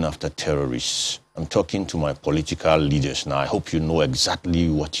going after terrorists, I'm talking to my political leaders now. I hope you know exactly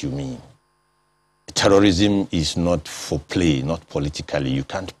what you mean. Terrorism is not for play, not politically. You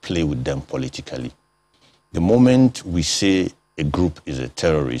can't play with them politically. The moment we say a group is a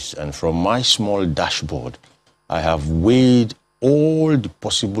terrorist, and from my small dashboard, I have weighed all the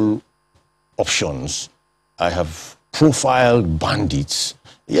possible options. I have profiled bandits.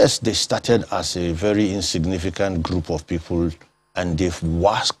 Yes, they started as a very insignificant group of people, and they've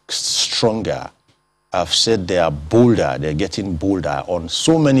waxed stronger. I've said they are bolder, they're getting bolder on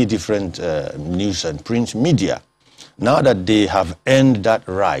so many different news and print media. Now that they have earned that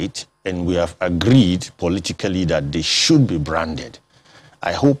right, and we have agreed politically that they should be branded,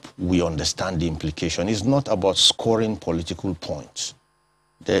 I hope we understand the implication. It's not about scoring political points.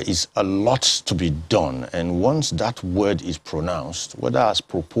 There is a lot to be done, and once that word is pronounced, whether as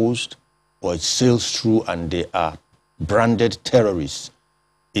proposed or it sails through and they are branded terrorists,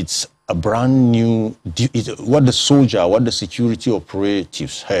 it's a brand new, what the soldier, what the security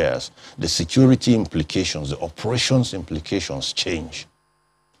operatives hears, the security implications, the operations implications change.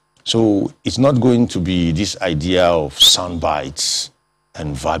 So it's not going to be this idea of sound bites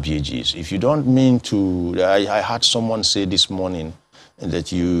and verbiages. If you don't mean to, I heard someone say this morning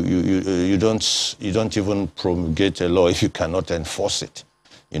that you don't even promulgate a law if you cannot enforce it,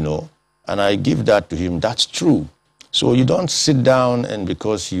 you know. And I give that to him. That's true. So you don't sit down and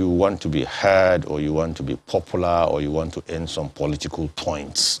because you want to be heard or you want to be popular or you want to earn some political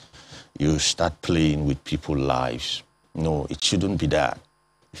points, you start playing with people's lives. No, it shouldn't be that.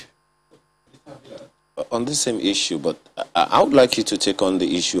 On the same issue, but I would like you to take on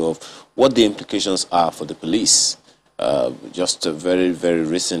the issue of what the implications are for the police. Just very, very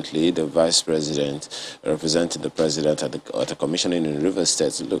recently, the vice president representing the president at the commissioning in River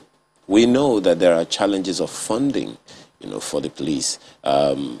State. Look, we know that there are challenges of funding, you know, for the police.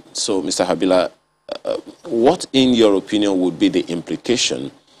 So, Mr. Habila, what, in your opinion, would be the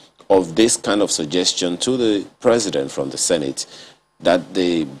implication of this kind of suggestion to the president from the Senate that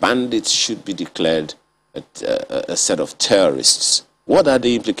the bandits should be declared a set of terrorists? What are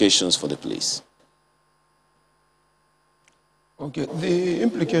the implications for the police? Okay, the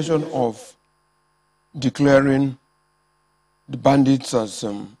implication of declaring the bandits as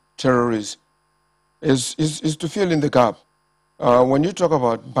terrorists is to fill in the gap. When you talk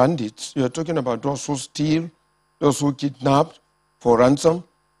about bandits, you're talking about those who steal, those who kidnap for ransom,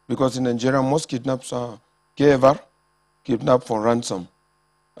 because in Nigeria most kidnaps are kidnapped for ransom.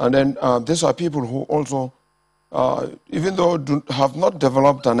 And then these are people who also, even though have not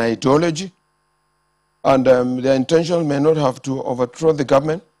developed an ideology, and their intention may not have to overthrow the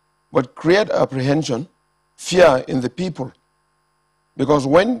government, but create apprehension, fear in the people. Because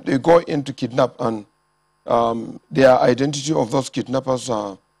when they go into kidnap and their identity of those kidnappers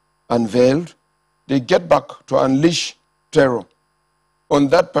are unveiled, they get back to unleash terror on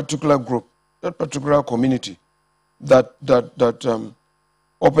that particular group, that particular community that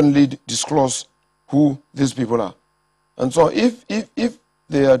openly disclose who these people are. And so if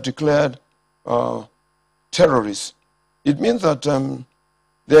they are declared terrorists, it means that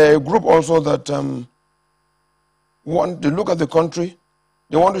they're a group also that want to look at the country,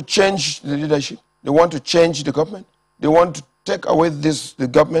 they want to change the leadership, they want to change the government, they want to take away the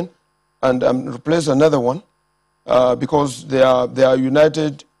government and replace another one because they are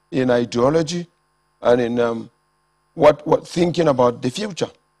united in ideology and in what thinking about the future.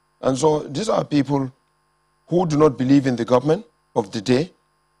 And so these are people who do not believe in the government of the day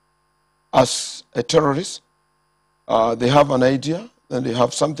as a terrorist. They have an idea and they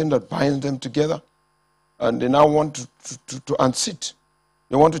have something that binds them together, and they now want to unseat.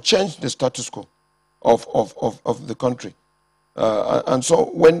 They want to change the status quo of the country. And so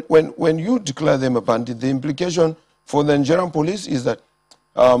when you declare them a bandit, the implication for the Nigerian police is that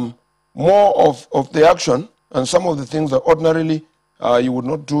more of the action and some of the things that ordinarily you would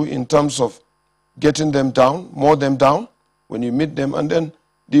not do in terms of getting them down, mow them down when you meet them, and then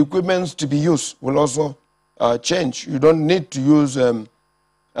the equipments to be used will also change. You don't need to use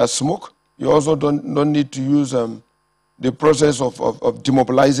a smoke. You also don't need to use the process of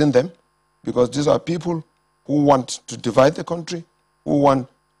demobilizing them, because these are people who want to divide the country, who want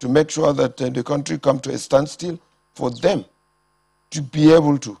to make sure that the country comes to a standstill. For them to be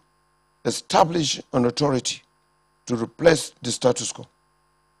able to establish an authority to replace the status quo.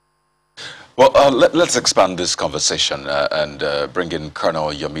 Well, let's expand this conversation and bring in Colonel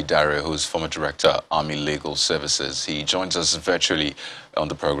Yomi Dare, who's former Director, Army Legal Services. He joins us virtually on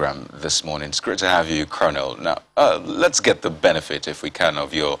the program this morning. It's great to have you, Colonel. Now, let's get the benefit, if we can,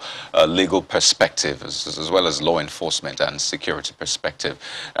 of your legal perspective, as well as law enforcement and security perspective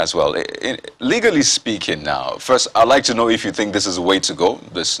as well. Legally speaking now, first, I'd like to know if you think this is a way to go,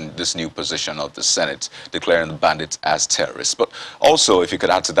 this new position of the Senate declaring the bandits as terrorists. But also, if you could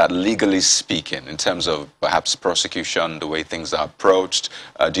add to that, legally speaking, in terms of perhaps prosecution, the way things are approached,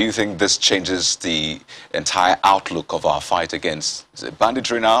 do you think this changes the entire outlook of our fight against, is it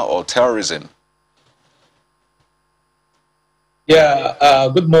banditry now or terrorism? Yeah,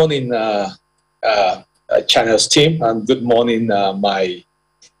 good morning, Channels team, and good morning, my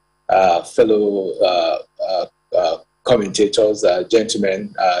fellow commentators,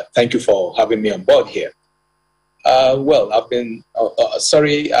 gentlemen. Thank you for having me on board here. Well, I've been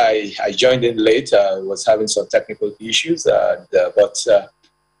sorry I joined in late. I was having some technical issues, so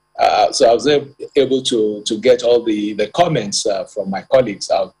I was able to get all the comments from my colleagues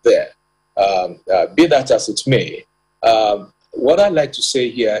out there. Be that as it may, what I'd like to say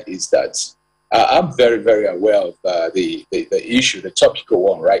here is that I'm very, very aware of the issue, the topical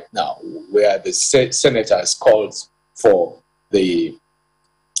one right now, where the Senate has called for the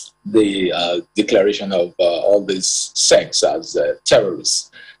declaration of all these sects as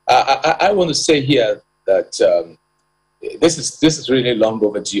terrorists. I want to say here that this is really long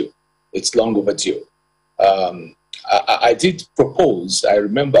overdue. It's long overdue. I did propose, I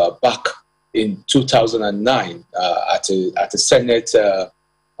remember back in 2009 at a Senate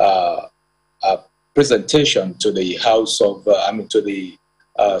presentation to the House of, to the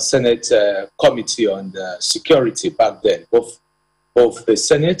Senate Committee on Security back then, both the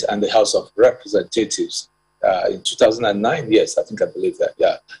Senate and the House of Representatives in 2009. Yes, I believe that.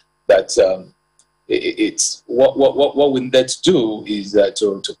 Yeah, that it's what we need to do is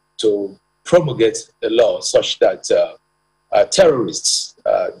to promulgate the law such that terrorists,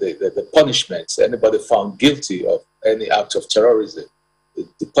 the punishments, anybody found guilty of any act of terrorism,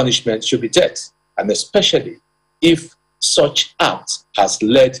 the punishment should be death, and especially if such act has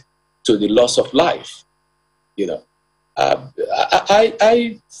led to the loss of life. You know,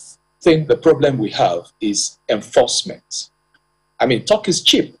 I think the problem we have is enforcement. I mean, talk is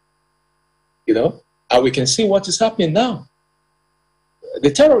cheap, you know, and we can see what is happening now. The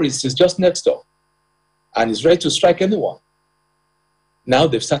terrorist is just next door and is ready to strike anyone. Now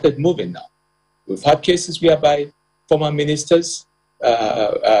they've started moving now. We've had cases whereby former ministers,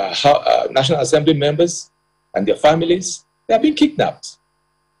 National Assembly members and their families, they have been kidnapped.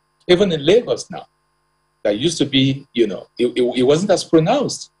 Even in Lagos now. That used to be, you know, it wasn't as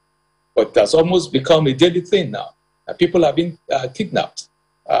pronounced, but that's almost become a daily thing now. People have been kidnapped.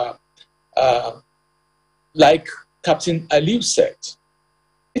 Like Captain Aliu said,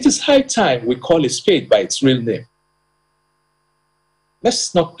 it is high time we call a spade by its real name.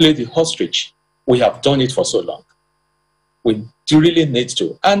 Let's not play the ostrich. We have done it for so long. We do really need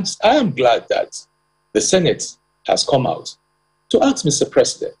to. And I am glad that the Senate has come out to ask Mr.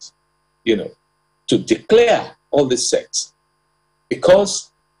 President, you know, to declare all these sects.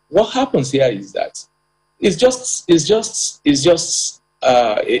 Because what happens here is that it's just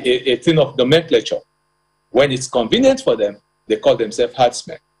a thing of nomenclature. When it's convenient for them, they call themselves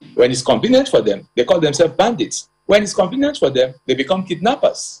herdsmen. When it's convenient for them, they call themselves bandits. When it's convenient for them, they become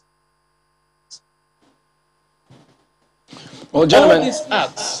kidnappers. Well, gentlemen, all these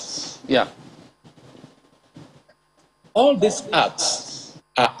acts, all these acts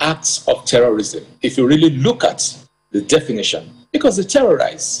are acts of terrorism. If you really look at the definition, because they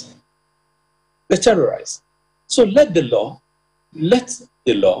terrorize. They terrorize. So let the law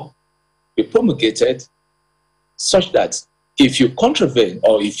be promulgated such that if you contravene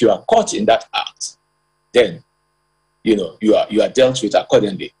or if you are caught in that act, then you know you are dealt with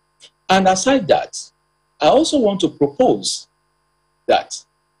accordingly. And aside that, I also want to propose that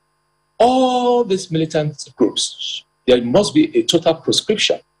all these militant groups, there must be a total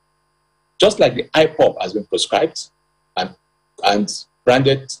proscription, just like the IPOB has been proscribed and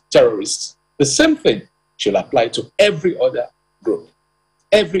branded terrorists. The same thing should apply to every other group.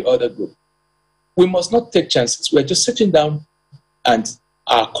 Every other group. We must not take chances. We're just sitting down and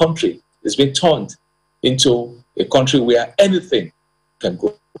our country is being turned into a country where anything can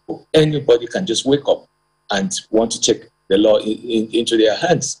go. Anybody can just wake up and want to take the law into their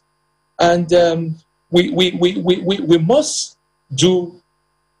hands. And we must do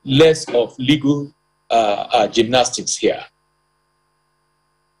less of legal gymnastics here.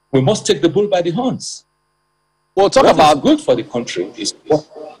 We must take the bull by the horns. We'll talk what about is good for the country is what.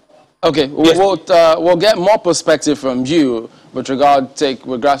 Okay, Yes. we'll get more perspective from you with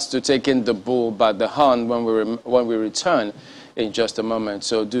regards to taking the bull by the horn when we return in just a moment.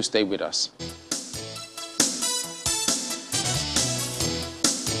 So do stay with us.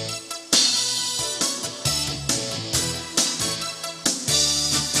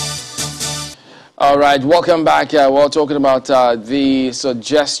 All right, welcome back. We're talking about the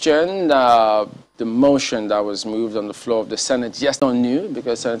suggestion, the motion that was moved on the floor of the Senate. Yes, not new,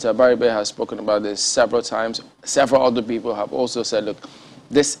 because Senator Baribe has spoken about this several times. Several other people have also said, look,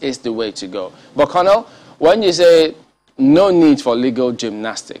 this is the way to go. But, Colonel, when you say no need for legal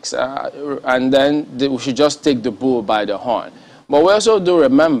gymnastics, and then we should just take the bull by the horn. But we also do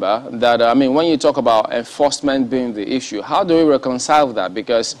remember that, I mean, when you talk about enforcement being the issue, how do we reconcile that?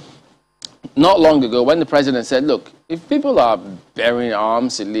 Because not long ago, when the president said, look, if people are bearing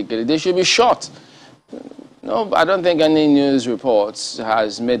arms illegally, they should be shot. No, I don't think any news reports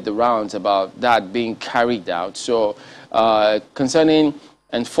has made the rounds about that being carried out. So concerning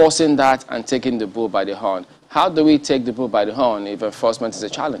enforcing that and taking the bull by the horn, how do we take the bull by the horn if enforcement is a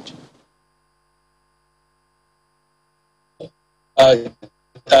challenge?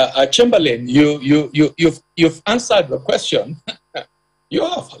 Chamberlain, you've answered the question. You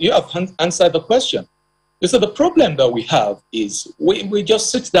have answered the question. So the problem that we have is we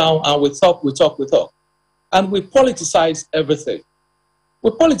just sit down and we talk, and we politicize everything.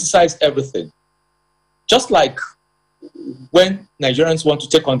 We politicize everything. Just like when Nigerians want to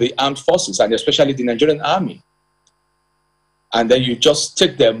take on the armed forces, and especially the Nigerian army, and then you just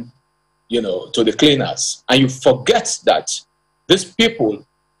take them, you know, to the cleaners, and you forget that these people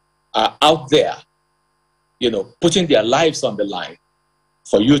are out there, you know, putting their lives on the line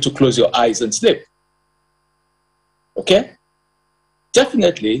for you to close your eyes and sleep. Okay?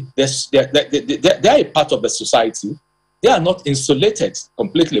 Definitely, they're a part of the society. They are not insulated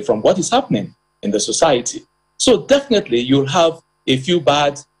completely from what is happening in the society. So definitely, you'll have a few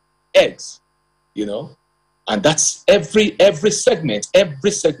bad eggs, you know, and that's every segment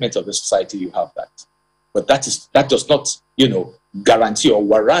of the society. You have that, but that does not, you know, guarantee or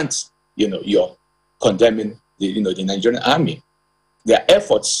warrant, you know, your condemning the Nigerian army. Their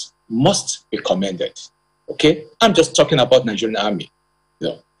efforts must be commended. Okay, I'm just talking about Nigerian army. You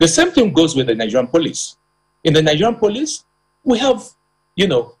know, the same thing goes with the Nigerian police. In the Nigerian police, we have, you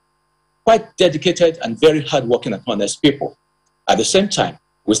know, quite dedicated and very hardworking and honest people. At the same time,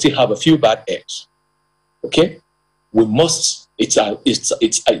 we still have a few bad eggs. Okay, we must. These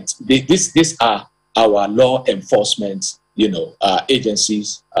are our law enforcement, you know,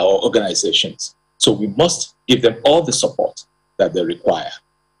 agencies or organizations. So we must give them all the support that they require.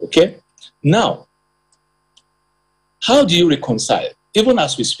 Okay? Now, how do you reconcile? Even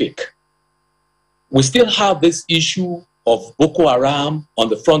as we speak, we still have this issue of Boko Haram on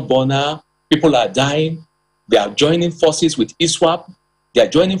the front burner. People are dying. They are joining forces with ISWAP. They are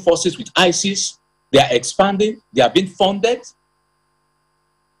joining forces with ISIS. They are expanding. They are being funded.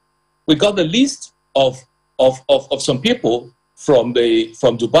 We got the list of some people from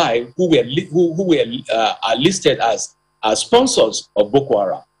Dubai who are listed as sponsors of Boko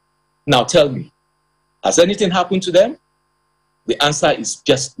Haram. Now tell me, has anything happened to them? The answer is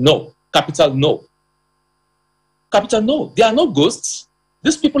just no. Capital no. Capital no. They are no ghosts.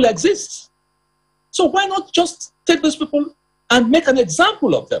 These people exist. So why not just take these people and make an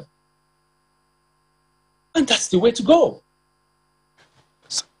example of them? And that's the way to go.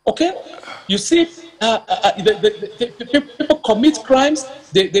 Okay? You see, people commit crimes.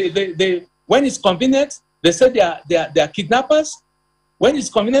 When it's convenient, they say they are kidnappers. When it's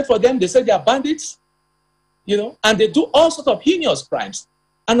convenient for them, they say they are bandits. You know, and they do all sorts of heinous crimes.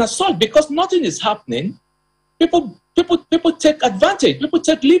 And as such, because nothing is happening, people take advantage, people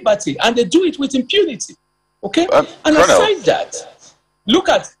take liberty, and they do it with impunity. Okay? And aside that, look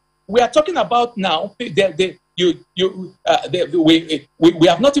at, we are talking about now, we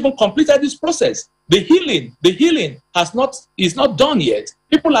have not even completed this process. The healing is not done yet.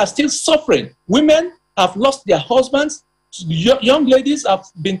 People are still suffering. Women have lost their husbands. Young ladies have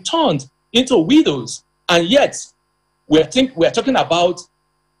been turned into widows. And yet, we are talking about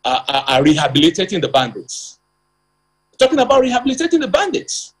rehabilitating the bandits. Talking about rehabilitating the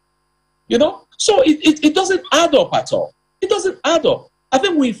bandits. You know? So it doesn't add up at all. It doesn't add up. I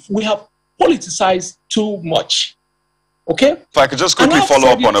think we have politicized too much. Okay? If I could just quickly follow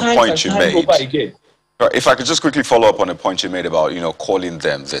up on a point you made. If I could just quickly follow up on a point you made about, you know, calling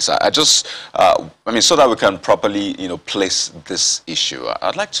them this. I mean, so that we can properly, you know, place this issue,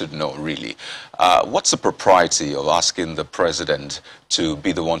 I'd like to know, really, what's the propriety of asking the president to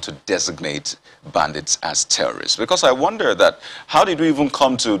be the one to designate bandits as terrorists? Because I wonder that, how did we even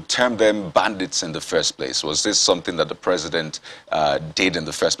come to term them bandits in the first place? Was this something that the president did in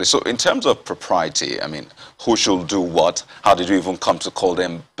the first place? So in terms of propriety, I mean, who should do what? How did we even come to call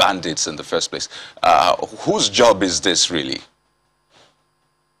them bandits in the first place? Whose job is this, really?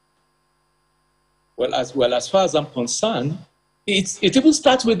 Well, as far as I'm concerned, it even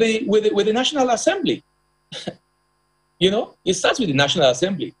starts with the National Assembly. You know, it starts with the National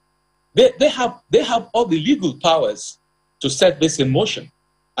Assembly. They have all the legal powers to set this in motion.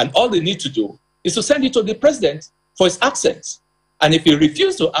 And all they need to do is to send it to the president for his accent. And if he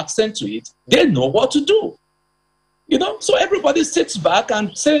refuses to accent to it, they know what to do. You know, so everybody sits back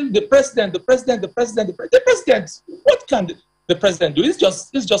and saying the president, the president, the president, the president. What can the president do? It's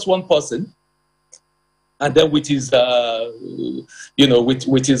just one person. And then with his, you know,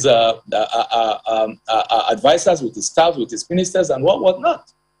 with his advisors, with his staff, with his ministers, and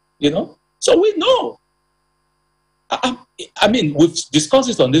whatnot. You know, so we know. I mean, we've discussed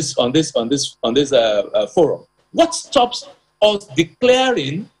it on this forum. What stops us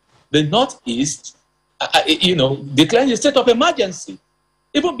declaring the Northeast, you know, declaring a state of emergency,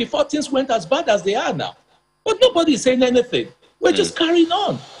 even before things went as bad as they are now? But nobody is saying anything. We're just carrying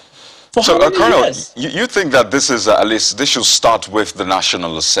on. For so, how many Colonel, years? you think that this is, at least, this should start with the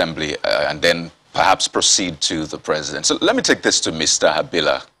National Assembly and then perhaps proceed to the president. So let me take this to Mr.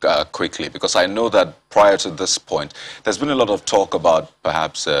 Habila quickly, because I know that prior to this point, there's been a lot of talk about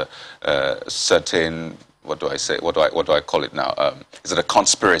perhaps certain, what do I say, what do I call it now? Is it a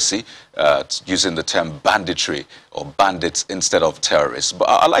conspiracy, using the term banditry or bandits instead of terrorists? But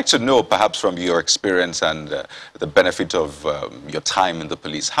I'd like to know, perhaps from your experience and the benefit of your time in the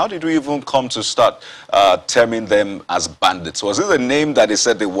police, how did we even come to start terming them as bandits? Was it a name that they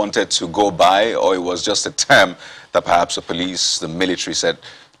said they wanted to go by, or it was just a term that perhaps the police, the military said,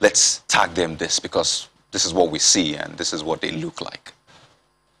 let's tag them this because this is what we see and this is what they look like?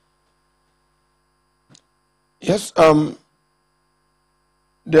 Yes,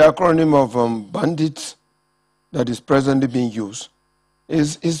 the acronym of bandits that is presently being used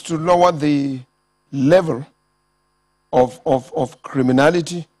is to lower the level of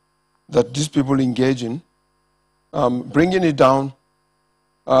criminality that these people engage in, bringing it down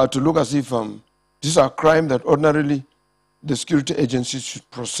to look as if these are crimes that ordinarily the security agencies should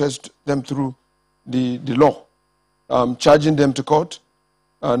process them through the law, charging them to court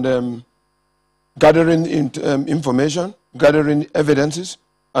and gathering information, gathering evidences,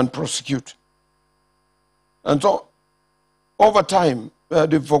 and prosecute. And so, over time,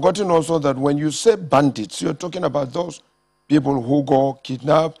 they've forgotten also that when you say bandits, you're talking about those people who go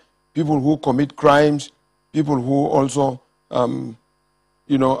kidnap, people who commit crimes, people who also,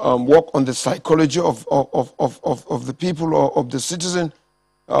 you know, work on the psychology of the people or of the citizen,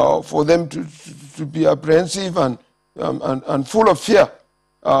 for them to be apprehensive and full of fear.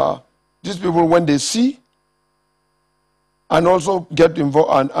 These people, when they see and also get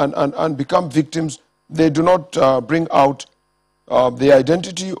involved and become victims, they do not bring out the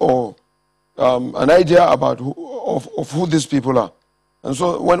identity or an idea about who these people are. And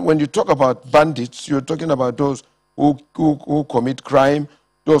so when you talk about bandits, you're talking about those who commit crime,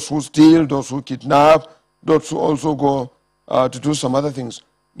 those who steal, those who kidnap, those who also go to do some other things.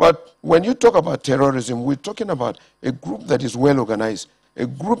 But when you talk about terrorism, we're talking about a group that is well organized, a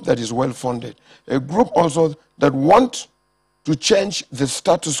group that is well funded, a group also that want to change the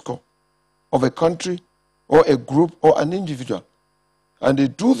status quo of a country or a group or an individual. And they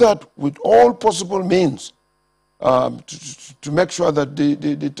do that with all possible means to make sure that they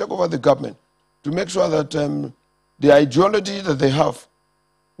take over the government, to make sure that the ideology that they have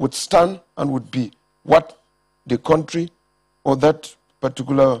would stand and would be what the country or that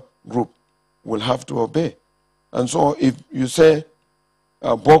particular group will have to obey. And so if you say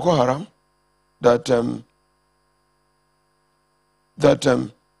Boko Haram, that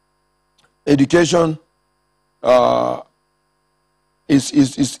education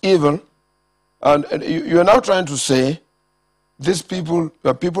is evil, and you are now trying to say these people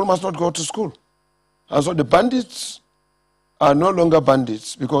must not go to school. And so the bandits are no longer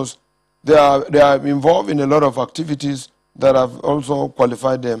bandits because they are involved in a lot of activities that have also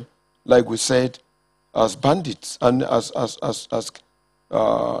qualified them, like we said, as bandits and as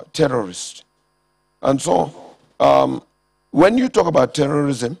terrorists. And so when you talk about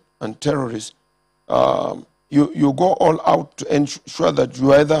terrorism and terrorists, you go all out to ensure that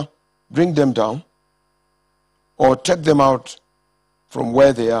you either bring them down or take them out from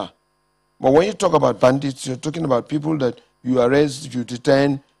where they are. But when you talk about bandits, you're talking about people that you arrest, you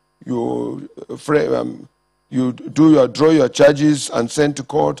detain, you draw your charges and send to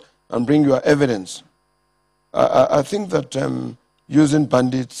court and bring your evidence. I think that using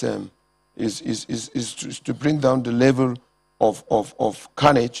bandits is to bring down the level of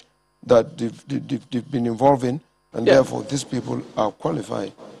carnage that they've been involved in, and therefore these people are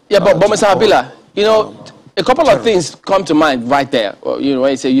qualified. Yeah, but Mr. Habila, you know, a couple of things come to mind right there, you know,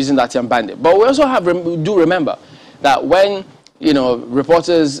 when you say using that term bandit. But we also do remember that when you know,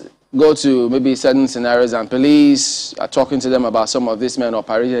 reporters go to maybe certain scenarios and police are talking to them about some of these men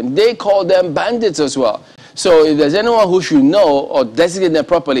operating, they call them bandits as well. So if there's anyone who should know or designate them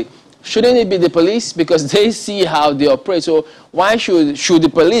properly, shouldn't it be the police? Because they see how they operate. So why should the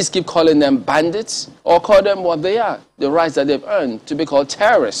police keep calling them bandits or call them what they are, the rights that they've earned to be called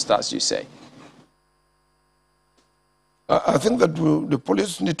terrorists, as you say? I think that the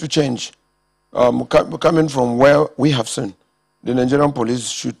police need to change. Coming from where we have seen, the Nigerian police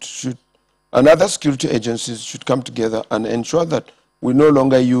should and other security agencies should come together and ensure that we no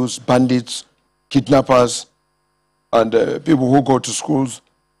longer use bandits, kidnappers, and people who go to schools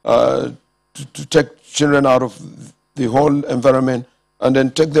to take children out of the whole environment and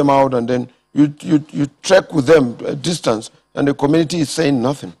then take them out, and then you trek with them a distance and the community is saying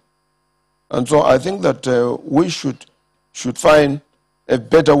nothing. And so I think that we should find a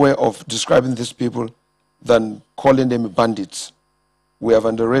better way of describing these people than calling them bandits. We have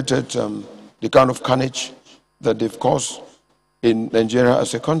underrated the kind of carnage that they've caused in Nigeria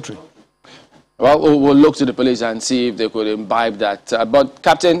as a country. Well, we'll look to the police and see if they could imbibe that. But,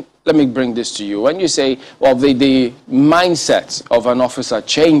 Captain, let me bring this to you. When you say, well, the mindset of an officer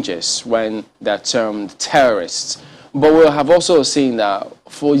changes when they're termed terrorists, but we have also seen that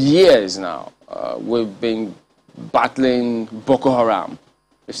for years now, we've been battling Boko Haram,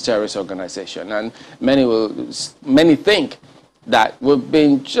 this terrorist organization, and many think that we've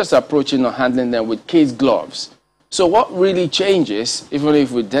been just approaching or handling them with kid gloves. So what really changes, even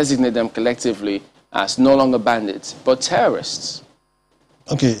if we designate them collectively as no longer bandits, but terrorists?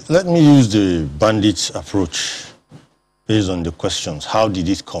 Okay, let me use the bandits approach based on the questions. How did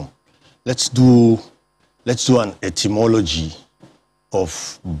it come? Let's do an etymology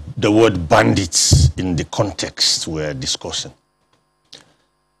of the word bandits in the context we're discussing.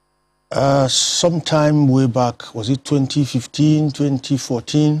 Sometime way back, was it 2015,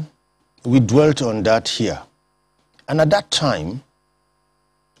 2014? We dwelt on that here. And at that time,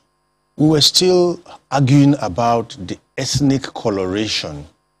 we were still arguing about the ethnic coloration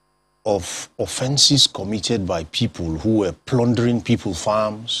of offenses committed by people who were plundering people's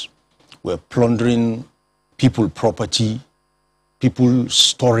farms, were plundering people's property, people's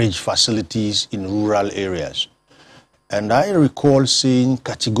storage facilities in rural areas. And I recall saying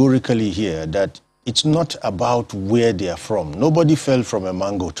categorically here that it's not about where they are from. Nobody fell from a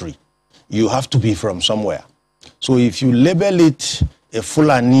mango tree. You have to be from somewhere. So if you label it a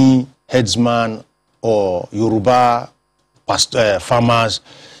Fulani headsman or Yoruba farmers,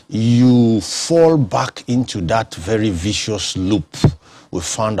 you fall back into that very vicious loop we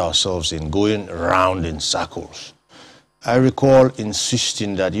found ourselves in, going round in circles. I recall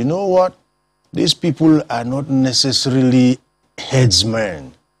insisting that, you know what, these people are not necessarily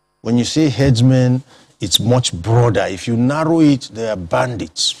headsmen. When you say headsmen, it's much broader. If you narrow it, they are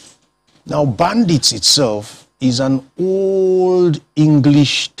bandits. Now, bandits itself is an old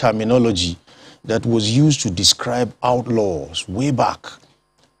English terminology that was used to describe outlaws way back.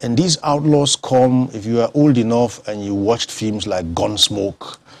 And these outlaws come, if you are old enough and you watched films like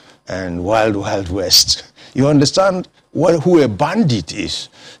Gunsmoke and Wild Wild West, you understand who a bandit is.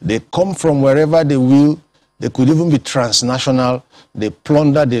 They come from wherever they will. They could even be transnational. They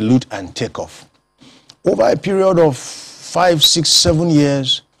plunder, they loot, and take off. Over a period of 5, 6, 7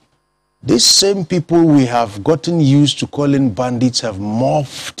 years, these same people we have gotten used to calling bandits have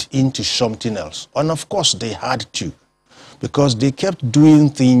morphed into something else. And of course, they had to, because they kept doing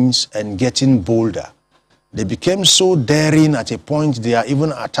things and getting bolder. They became so daring at a point they are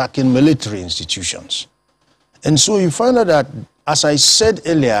even attacking military institutions. And so you find out that, as I said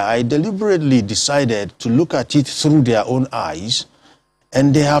earlier, I deliberately decided to look at it through their own eyes,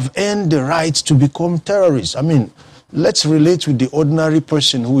 and they have earned the right to become terrorists. I mean, let's relate with the ordinary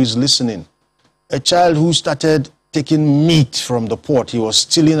person who is listening. A child who started taking meat from the port, he was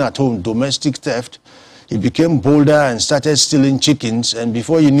stealing at home, domestic theft. He became bolder and started stealing chickens, and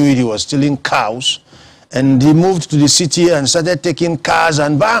before you knew it, he was stealing cows. And he moved to the city and started taking cars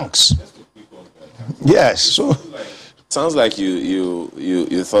and banks. Yes, so sounds like you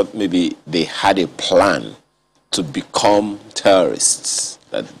thought maybe they had a plan to become terrorists.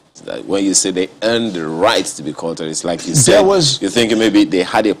 That when you say they earned the right to become terrorists, like you said, you're thinking maybe they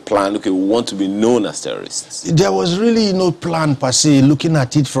had a plan. Okay, we want to be known as terrorists. There was really no plan per se. Looking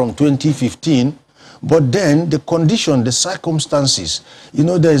at it from 2015. But then the condition, the circumstances, you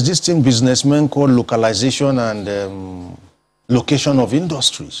know, there's this thing businessmen call localization and location of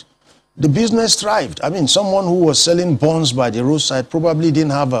industries. The business thrived. I mean, someone who was selling bonds by the roadside probably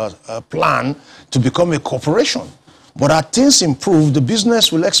didn't have a plan to become a corporation. But as things improve, the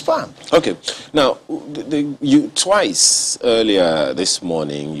business will expand. Okay. Now, you twice earlier this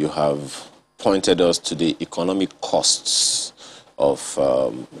morning, you have pointed us to the economic costs of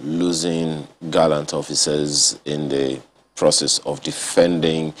losing gallant officers in the process of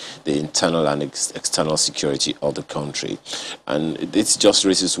defending the internal and external security of the country. And it just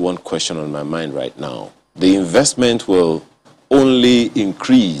raises one question on my mind right now. The investment will only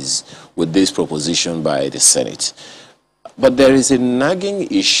increase with this proposition by the Senate. But there is a nagging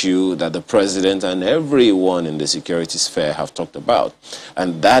issue that the president and everyone in the security sphere have talked about,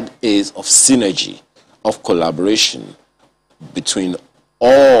 and that is of synergy, of collaboration between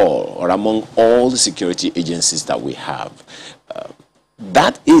all or among all the security agencies that we have.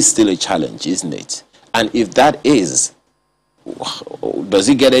 That is still a challenge, isn't it? And if that is, does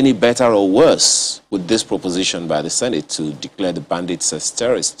it get any better or worse with this proposition by the Senate to declare the bandits as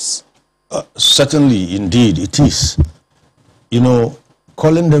terrorists? Certainly, indeed, it is. You know,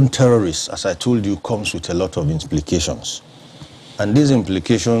 calling them terrorists, as I told you, comes with a lot of implications. And these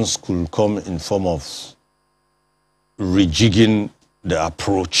implications could come in form of rejigging the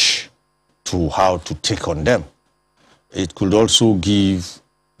approach to how to take on them. It could also give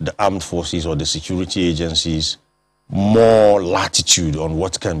the armed forces or the security agencies more latitude on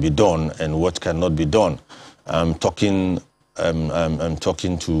what can be done and what cannot be done. I'm talking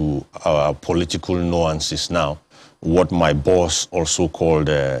to our political nuances now, what my boss also called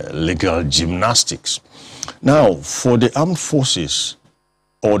legal gymnastics. Now, for the armed forces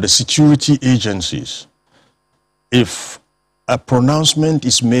or the security agencies, if a pronouncement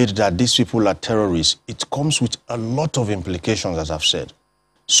is made that these people are terrorists, it comes with a lot of implications, as I've said.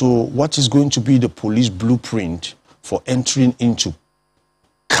 So what is going to be the police blueprint for entering into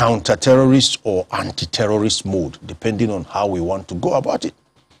counter-terrorist or anti-terrorist mode, depending on how we want to go about it?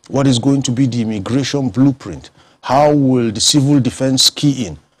 What is going to be the immigration blueprint? How will the civil defense key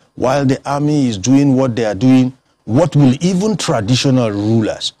in? While the army is doing what they are doing, what will even traditional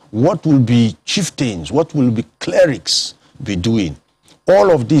rulers, what will be chieftains, what will be clerics be doing?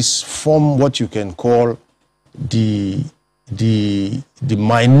 All of this form what you can call the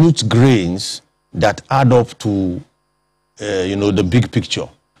minute grains that add up to, the big picture.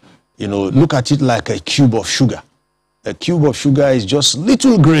 You know, look at it like a cube of sugar. A cube of sugar is just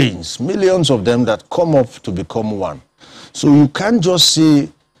little grains, millions of them that come up to become one. So you can't just say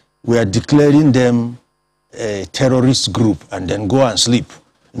we are declaring them a terrorist group and then go and sleep.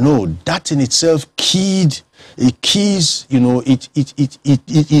 No, that in itself it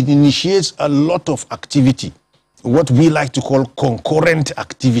initiates a lot of activity, what we like to call concurrent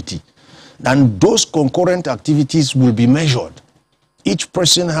activity. And those concurrent activities will be measured. Each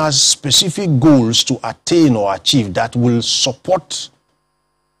person has specific goals to attain or achieve that will support,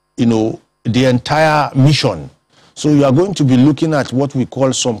 the entire mission. So you are going to be looking at what we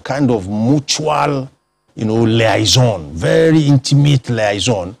call some kind of mutual, liaison, very intimate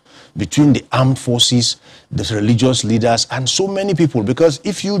liaison between the armed forces, the religious leaders, and so many people. Because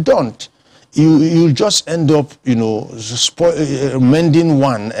if you don't, you just end up, mending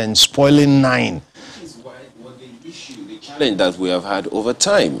one and spoiling nine. That we have had over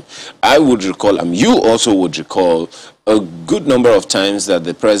time. I would recall, you also would recall, a good number of times that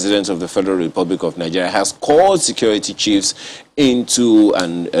the President of the Federal Republic of Nigeria has called security chiefs into a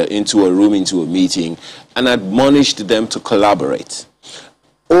room, into a meeting, and admonished them to collaborate.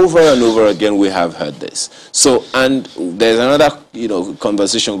 Over and over again, we have heard this. So, and there's another,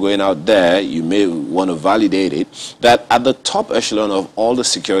 conversation going out there, you may want to validate it, that at the top echelon of all the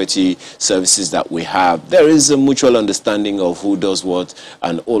security services that we have, there is a mutual understanding of who does what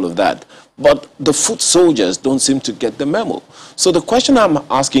and all of that. But the foot soldiers don't seem to get the memo. So the question I'm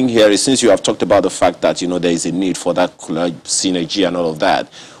asking here is, since you have talked about the fact that, there is a need for that synergy and all of that,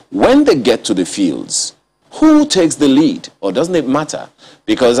 when they get to the fields, who takes the lead, or doesn't it matter?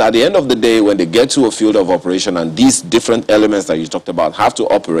 Because at the end of the day, when they get to a field of operation and these different elements that you talked about have to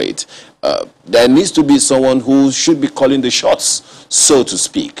operate, there needs to be someone who should be calling the shots, so to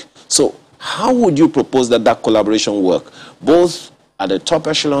speak. So how would you propose that collaboration work, both at the top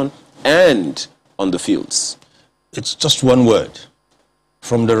echelon and on the fields? It's just one word.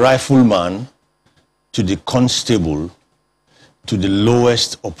 From the rifleman to the constable to the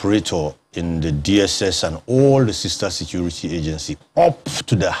lowest operator in the DSS and all the sister security agency, up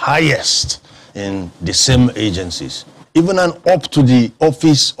to the highest in the same agencies, even up to the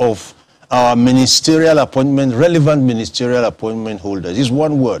office of our ministerial appointment, relevant ministerial appointment holders, is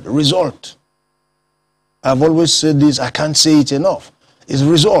one word: result. I've always said this, I can't say it enough. It's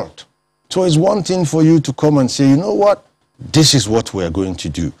result. So it's one thing for you to come and say, you know what, this is what we're going to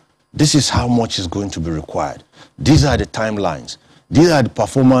do. This is how much is going to be required. These are the timelines. These are the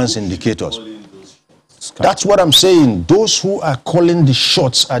performance indicators. That's what I'm saying. Those who are calling the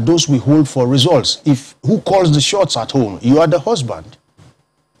shots are those we hold for results. Who calls the shots at home? You are the husband.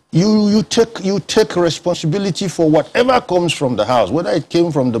 You take responsibility for whatever comes from the house, whether it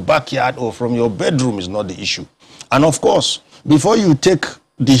came from the backyard or from your bedroom is not the issue. And of course, before you take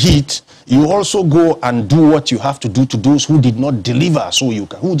the heat, you also go and do what you have to do to those who did not deliver,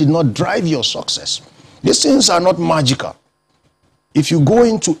 who did not drive your success. These things are not magical. If you go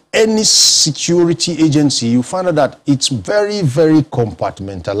into any security agency, you find out that it's very, very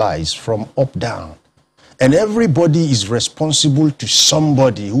compartmentalized from up down. And everybody is responsible to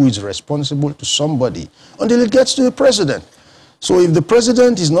somebody who is responsible to somebody until it gets to the president. So if the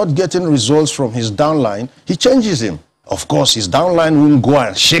president is not getting results from his downline, he changes him. Of course, his downline will go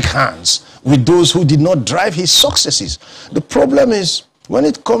and shake hands with those who did not drive his successes. The problem is, when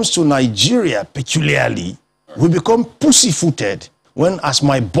it comes to Nigeria peculiarly, we become pussy-footed when, as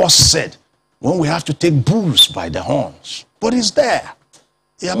my boss said, when we have to take bulls by the horns. But it's there.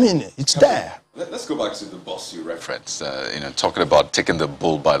 I mean, it's there. Let's go back to the boss you referenced, talking about taking the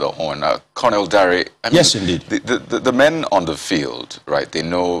bull by the horn. Colonel Dari, yes, indeed. The men on the field, right, they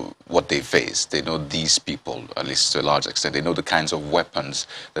know what they face. They know these people, at least to a large extent. They know the kinds of weapons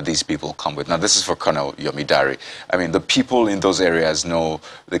that these people come with. Now, this is for Colonel Yomi Dari. I mean, the people in those areas know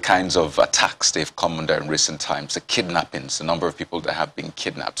the kinds of attacks they've come under in recent times, the kidnappings, the number of people that have been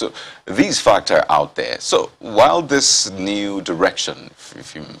kidnapped. So these facts are out there. So while this new direction,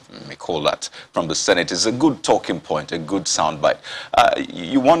 if you may call that, from the Senate is a good talking point, a good soundbite,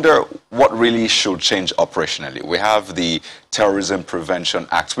 you wonder what really should change operationally. We have the Terrorism Prevention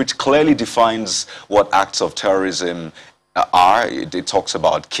Act, which clearly defines what acts of terrorism are. It talks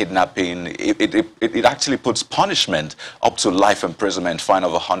about kidnapping. It actually puts punishment up to life imprisonment, fine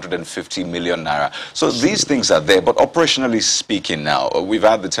of 150 million naira. So these things are there, but operationally speaking now, we've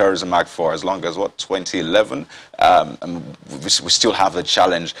had the Terrorism Act for as long as, what, 2011? We still have the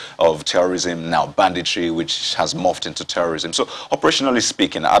challenge of terrorism now, banditry, which has morphed into terrorism. So operationally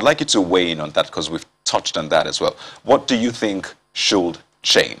speaking, I'd like you to weigh in on that because we've touched on that as well. What do you think should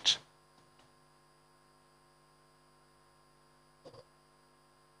change?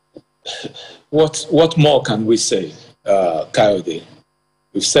 What more can we say, Coyote?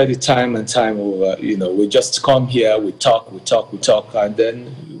 We've said it time and time over. We just come here, we talk, and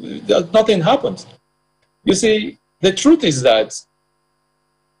then nothing happens. You see, the truth is that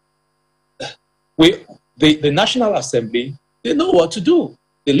the National Assembly, they know what to do.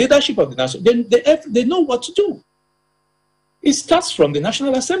 The leadership of the National, they know what to do. It starts from the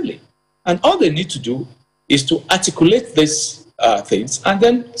National Assembly. And all they need to do is to articulate these things and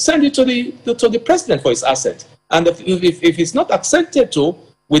then send it to the president for his assent. And if it's not accepted to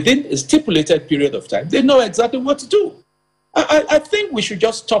within a stipulated period of time, they know exactly what to do. I think we should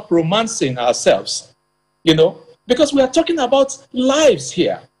just stop romancing ourselves, because we are talking about lives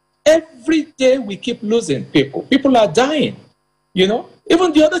here. Every day we keep losing people. People are dying,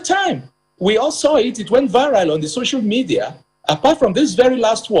 Even the other time, we all saw it. It went viral on the social media. Apart from this very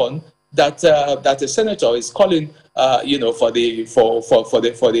last one, that a senator is calling, for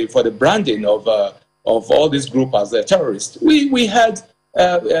the branding of all this group as a terrorist. We had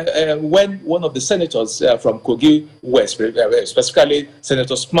when one of the senators from Kogi West, specifically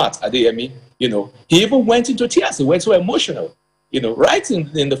Senator Smart Adeyemi, he even went into tears. He went so emotional, right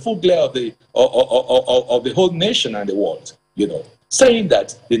in the full glare of the whole nation and the world, saying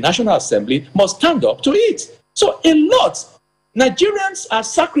that the National Assembly must stand up to it. So a lot Nigerians are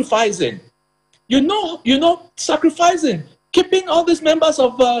sacrificing, sacrificing, keeping all these members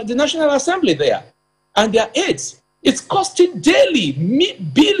of the National Assembly there and their aides. It's costing daily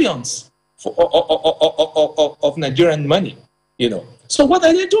billions of Nigerian money, So what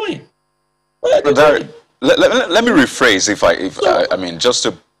are they doing? Let me rephrase, I mean, just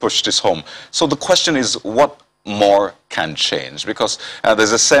to push this home. So the question is, what more can change? Because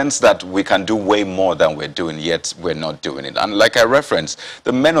there's a sense that we can do way more than we're doing, yet we're not doing it. And like I referenced,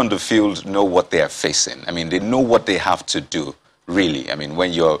 the men on the field know what they are facing. I mean, they know what they have to do. Really, I mean,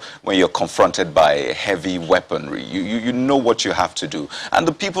 when you're confronted by heavy weaponry, you know what you have to do, and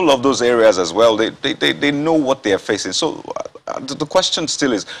the people of those areas as well, they know what they are facing. So the question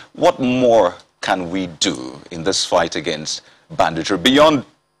still is, what more can we do in this fight against banditry beyond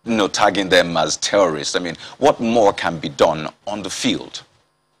tagging them as terrorists? I mean, what more can be done on the field?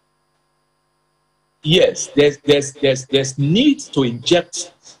 Yes, there's need to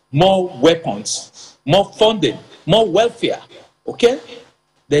inject more weapons, more funding, more welfare. Okay?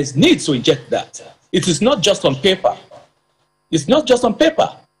 There's need to inject that. It is not just on paper. It's not just on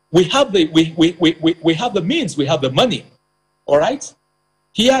paper. we have the means, we have the money, all right?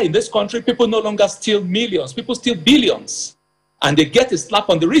 Here in this country, people no longer steal millions, people steal billions, and they get a slap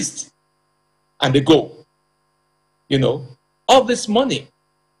on the wrist, and they go. You know, all this money,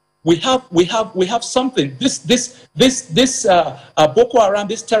 we have something. This Boko Haram,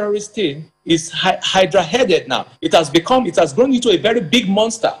 this terrorist thing, is hydra-headed now. It has grown into a very big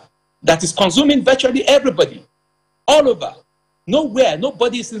monster that is consuming virtually everybody, all over. Nowhere,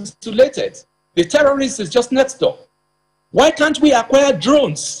 nobody is insulated. The terrorist is just next door. Why can't we acquire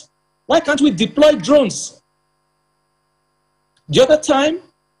drones? Why can't we deploy drones? The other time,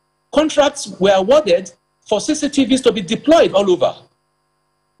 contracts were awarded for CCTVs to be deployed all over.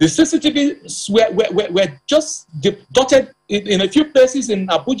 The CCTVs were just dotted in a few places in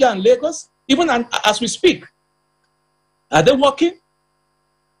Abuja and Lagos, even as we speak. Are they working?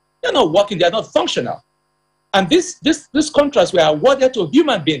 They're not working, they're not functional. And these contracts were awarded to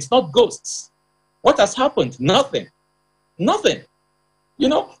human beings, not ghosts. What has happened? Nothing. Nothing. You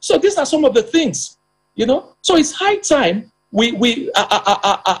know, so these are some of the things, you know. So it's high time the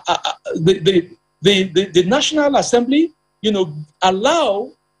National Assembly, you know,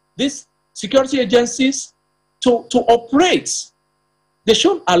 allow these security agencies to operate. They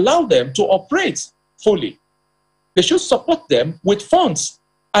should allow them to operate fully. They should support them with funds.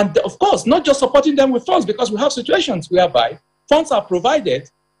 And of course, not just supporting them with funds, because we have situations whereby funds are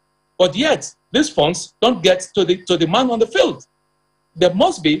provided, but yet these funds don't get to the man on the field. There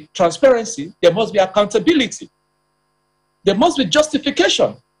must be transparency. There must be accountability. There must be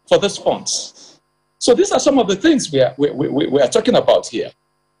justification for these funds. So these are some of the things we are talking about here.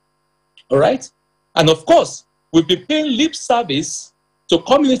 All right? And of course, we've been paying lip service to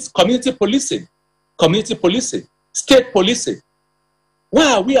community policing, state policing.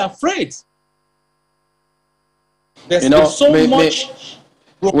 Why are we afraid? There's so much.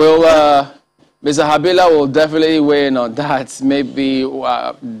 Mr. Habila will definitely weigh in on that, maybe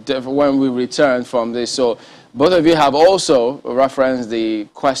when we return from this. So both of you have also referenced the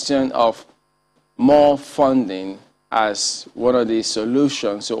question of more funding as one of the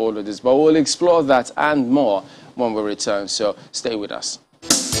solutions to all of this. But we'll explore that and more when we return. So stay with us.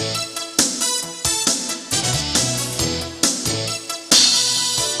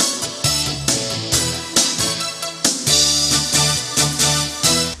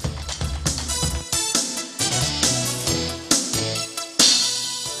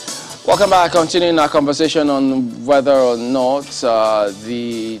 Welcome back. Continuing our conversation on whether or not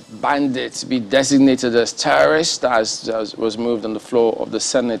the bandits be designated as terrorists, as was moved on the floor of the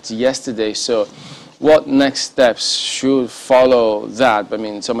Senate yesterday. So what next steps should follow that? I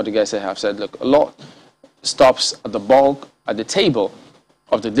mean, some of the guys have said, look, a lot stops at the table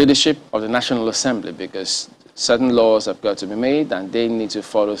of the leadership of the National Assembly, because certain laws have got to be made and they need to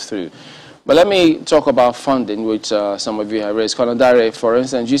follow through. But let me talk about funding, which some of you have raised. Konodare, for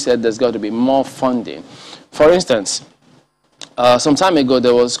instance, you said there's got to be more funding. For instance, some time ago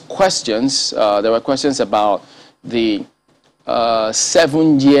there were questions about the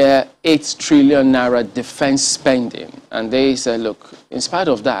 7-year, 8 trillion naira defense spending. And they said, look, in spite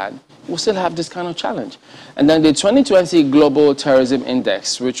of that, we'll still have this kind of challenge. And then the 2020 Global Terrorism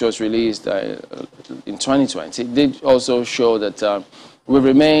Index, which was released in 2020, did also show that we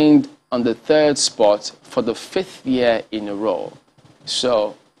remained on the 3rd spot for the 5th year in a row.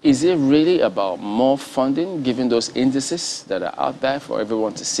 So is it really about more funding, given those indices that are out there for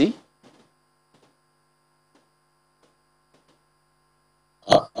everyone to see?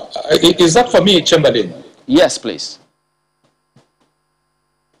 Is that for me, Chamberlain? Yes, please.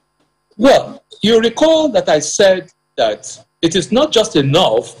 Well, you recall that I said that it is not just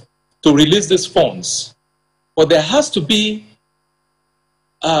enough to release these funds, but there has to be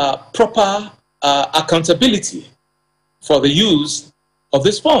proper accountability for the use of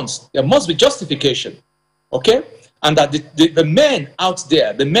these funds. There must be justification, okay? And that the men out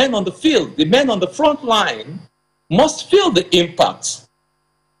there, the men on the field, the men on the front line must feel the impact.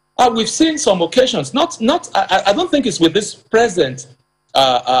 We've seen some occasions, I don't think it's with this present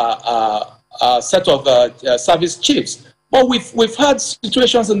set of service chiefs, but we've had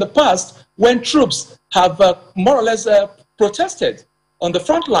situations in the past when troops have more or less protested on the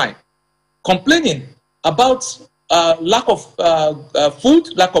front line, complaining about lack of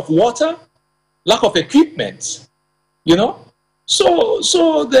food, lack of water, lack of equipment, you know?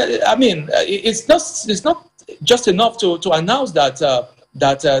 I mean, it's not just enough to announce that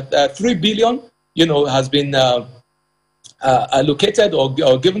 3 billion, you know, has been allocated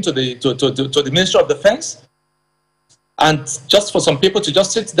or given to the Ministry of Defense, and just for some people to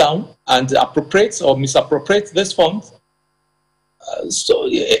just sit down and appropriate or misappropriate this fund. So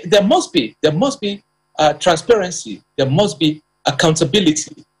there must be transparency. There must be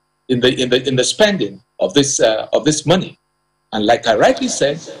accountability in the spending of this money. And like I rightly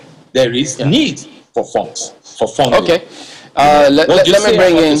said, there is need for funds for funding. Okay, let me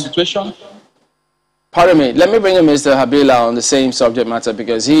bring in. Situation? Pardon me. Let me bring in Mr. Habila on the same subject matter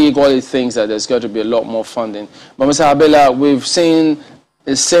because he equally thinks that there's got to be a lot more funding. But Mr. Habila, we've seen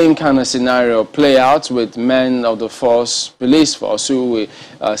the same kind of scenario play out with men of the police force who we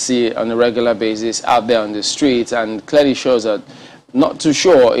see on a regular basis out there on the streets, and clearly shows that not too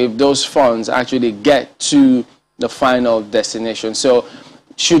sure if those funds actually get to the final destination. So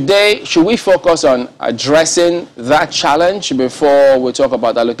should we focus on addressing that challenge before we talk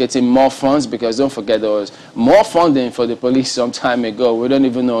about allocating more funds? Because don't forget, there was more funding for the police some time ago. We don't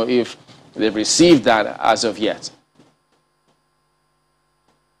even know if they've received that as of yet.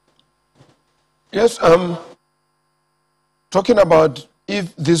 Yes, talking about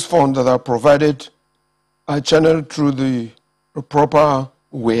if these funds that are provided are channeled through the proper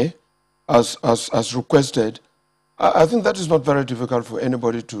way as requested, I think that is not very difficult for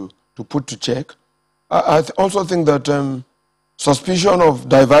anybody to put to check. I also think that suspicion of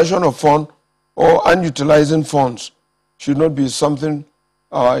diversion of funds or unutilizing funds should not be something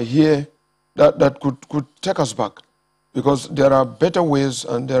here that could take us back, because there are better ways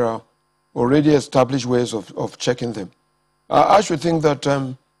and there are already established ways of checking them. I should think that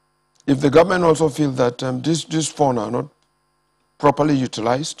if the government also feels that these funds are not properly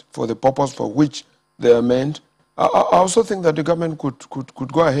utilized for the purpose for which they are meant, I also think that the government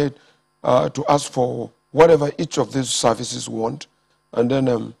could go ahead to ask for whatever each of these services want, and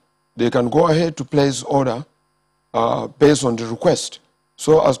then they can go ahead to place order based on the request,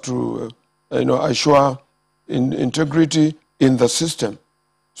 so as to assure integrity in the system.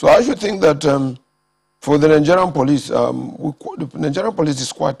 So I should think that for the Nigerian police, the Nigerian police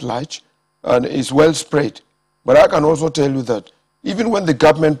is quite large and is well spread. But I can also tell you that even when the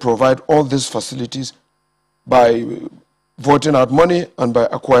government provide all these facilities by voting out money and by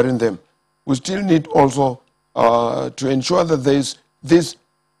acquiring them, we still need also to ensure that there is this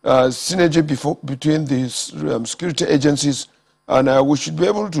synergy between these security agencies, and we should be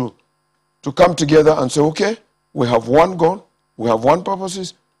able to come together and say, okay, we have one goal, we have one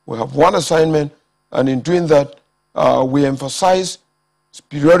purposes, we have one assignment, and in doing that, we emphasize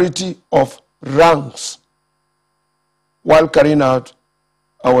superiority of ranks while carrying out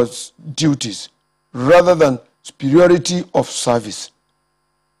our duties, rather than superiority of service.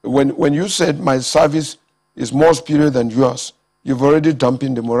 When you said my service is more superior than yours, you've already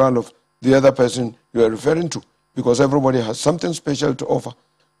dampened the morale of the other person you are referring to, because everybody has something special to offer.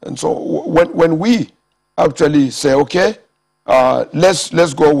 And so when we actually say, okay,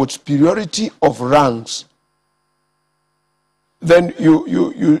 let's go with superiority of ranks, then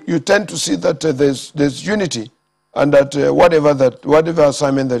you tend to see that there's unity, and that whatever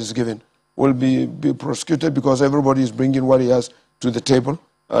assignment that is given will be prosecuted, because everybody is bringing what he has to the table,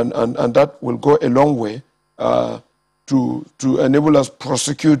 and that will go a long way to enable us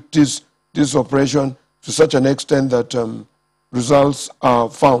prosecute this operation to such an extent that results are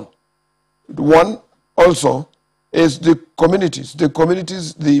found. One also is the communities,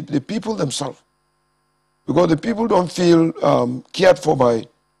 the people themselves, because the people don't feel cared for by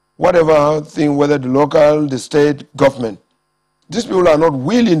whatever thing, whether the local, the state, government. These people are not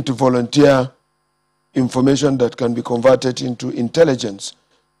willing to volunteer information that can be converted into intelligence.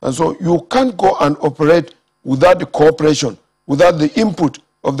 And so you can't go and operate without the cooperation, without the input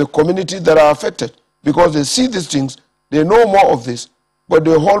of the community that are affected, because they see these things, they know more of this, but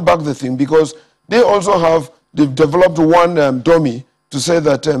they hold back the thing, because they also they've developed one dummy to say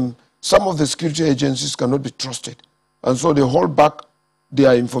that some of the security agencies cannot be trusted. And so they hold back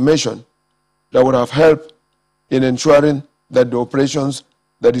their information that would have helped in ensuring that the operations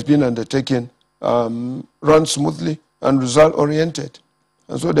that is being undertaken run smoothly and result-oriented.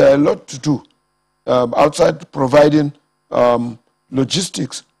 And so there are a lot to do outside providing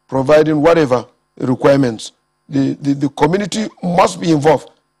logistics, providing whatever requirements. The community must be involved.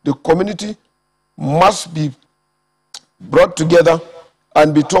 The community must be brought together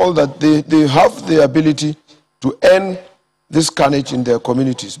and be told that they have the ability to end this carnage in their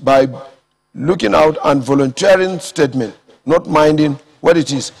communities by looking out and volunteering statement, not minding what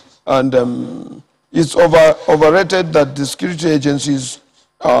it is. And it's overrated that the security agencies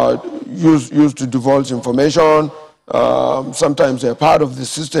used to divulge information. Sometimes they're part of the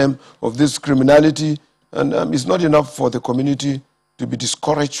system of this criminality, and it's not enough for the community to be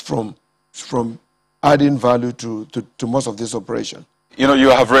discouraged from adding value to most of this operation. You know, you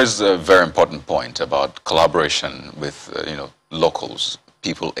have raised a very important point about collaboration with, you know, locals,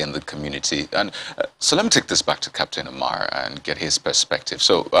 people in the community. And so let me take this back to Captain Umar and get his perspective.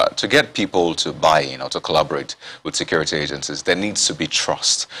 So to get people to buy in or to collaborate with security agencies, there needs to be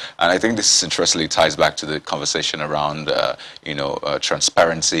trust. And I think this interestingly ties back to the conversation around, you know,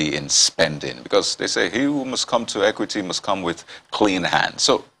 transparency in spending. Because they say he who must come to equity must come with clean hands.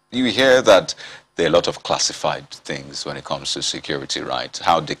 So you hear that there are a lot of classified things when it comes to security, right?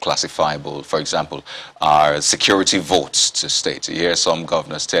 How declassifiable, for example, are security votes to state. You hear some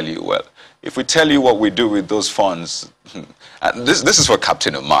governors tell you, well, if we tell you what we do with those funds, and this is for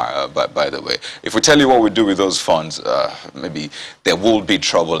Captain Umar, by the way, if we tell you what we do with those funds, maybe there will be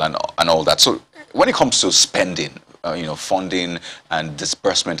trouble and all that. So when it comes to spending, you know, funding and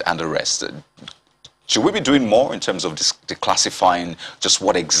disbursement and the rest, should we be doing more in terms of declassifying just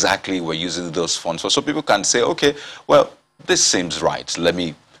what exactly we're using those funds for? So people can say, okay, well, this seems right. Let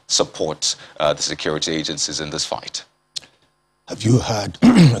me support the security agencies in this fight. Have you heard,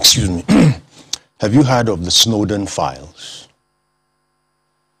 excuse me, have you heard of the Snowden files?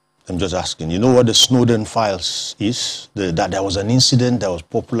 I'm just asking, you know what the Snowden files is? That there was an incident that was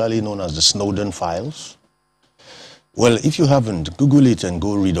popularly known as the Snowden files? Well, if you haven't, Google it and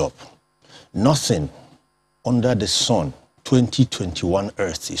go read up. Nothing under the sun, 2021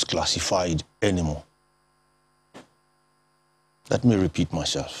 Earth is classified anymore. Let me repeat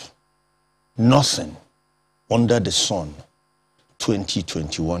myself. Nothing under the sun,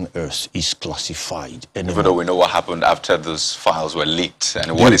 2021 Earth is classified anymore. Even though we know what happened after those files were leaked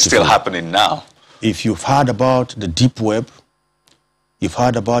and what is still happening now. If you've heard about the deep web, you've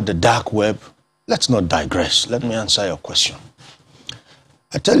heard about the dark web, let's not digress. Let me answer your question.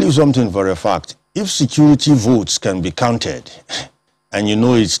 I tell you something for a fact. If security votes can be counted, and you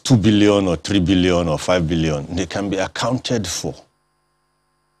know it's 2 billion or 3 billion or 5 billion, they can be accounted for.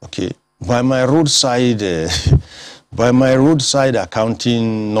 Okay? By my roadside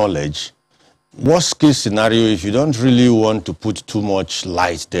accounting knowledge, worst case scenario, if you don't really want to put too much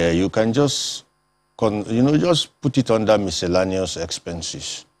light there, you can just, just put it under miscellaneous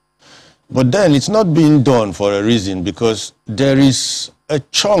expenses. But then it's not being done for a reason, because there is a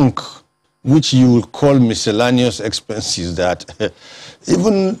chunk which you will call miscellaneous expenses that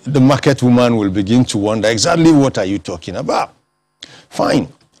even the market woman will begin to wonder exactly what are you talking about. Fine,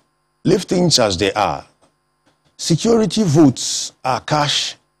 leave things as they are. Security votes are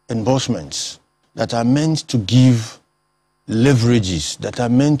cash endorsements that are meant to give leverages, that are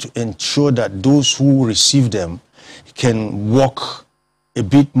meant to ensure that those who receive them can work a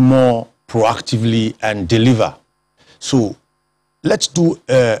bit more proactively and deliver. So let's do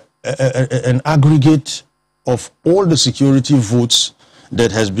an aggregate of all the security votes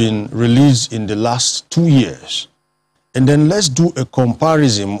that has been released in the last 2 years. And then let's do a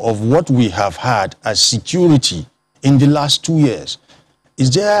comparison of what we have had as security in the last 2 years. Is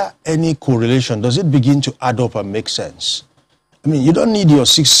there any correlation? Does it begin to add up and make sense? I mean, you don't need your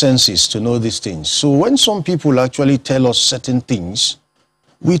sixth senses to know these things. So when some people actually tell us certain things,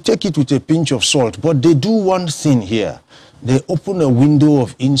 we take it with a pinch of salt. But they do one thing here. They open a window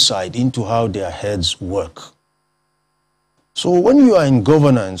of insight into how their heads work. So when you are in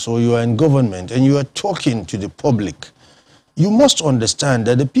governance or you are in government and you are talking to the public, you must understand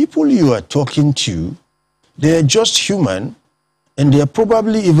that the people you are talking to, they are just human, and they are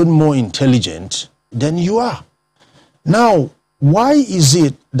probably even more intelligent than you are. Now, why is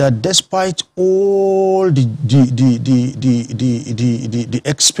it that despite all the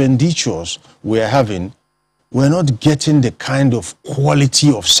expenditures we are having, we're not getting the kind of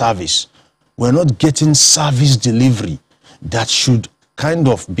quality of service? We're not getting service delivery that should kind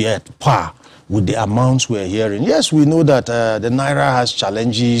of be at par with the amounts we're hearing. Yes, we know that the Naira has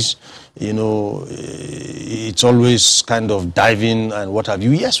challenges, you know, it's always kind of diving and what have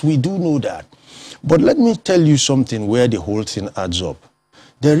you. Yes, we do know that. But let me tell you something where the whole thing adds up.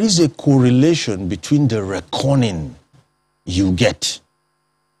 There is a correlation between the reckoning you get,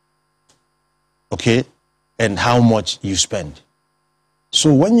 okay, and how much you spend.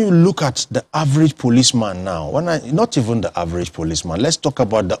 So when you look at the average policeman now, not even the average policeman, let's talk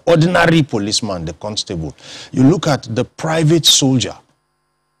about the ordinary policeman, the constable. You look at the private soldier.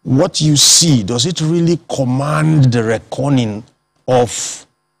 What you see, does it really command the reckoning of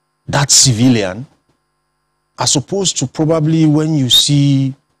that civilian, as opposed to probably when you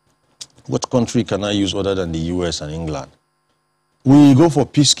see, what country can I use other than the US and England? We go for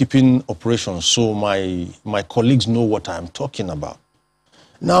peacekeeping operations, so my colleagues know what I'm talking about.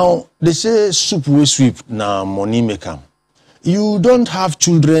 Now, they say soup we sweep, na money make 'em. You don't have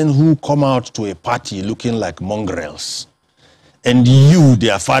children who come out to a party looking like mongrels. and you,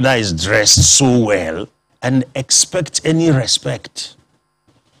 their father, is dressed so well, and expect any respect.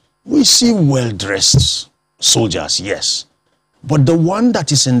 We see well-dressed soldiers, yes. But the one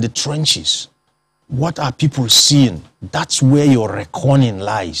that is in the trenches, what are people seeing? That's where your reckoning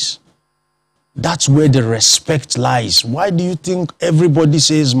lies. That's where the respect lies. Why do you think everybody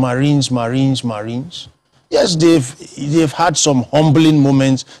says Marines, Marines, Marines? Yes, they've had some humbling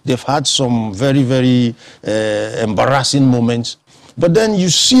moments. They've had some very, very embarrassing moments. But then you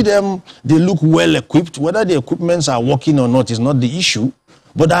see them, they look well equipped. Whether the equipments are working or not is not the issue.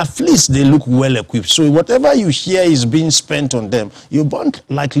 But at least they look well equipped. So whatever you hear is being spent on them, you're not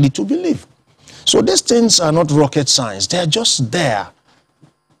likely to believe. So these things are not rocket science. They're just there,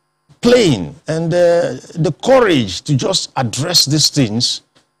 playing. And the courage to just address these things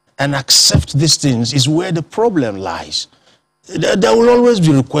and accept these things is where the problem lies. There will always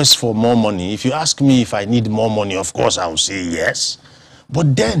be requests for more money. If you ask me if I need more money, of course I will say yes.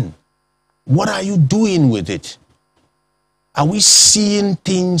 But then, what are you doing with it? Are we seeing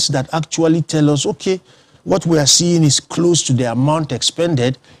things that actually tell us, okay, what we are seeing is close to the amount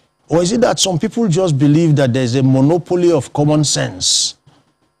expended? Or is it that some people just believe that there's a monopoly of common sense,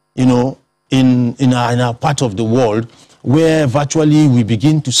 you know, in our part of the world, where virtually we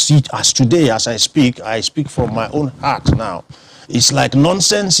begin to see it as today, as I speak from my own heart now. It's like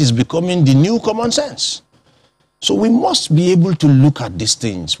nonsense is becoming the new common sense. So we must be able to look at these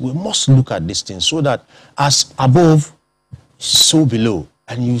things. We must look at these things so that as above, so below.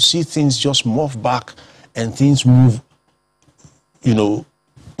 And you see things just morph back and things move, you know,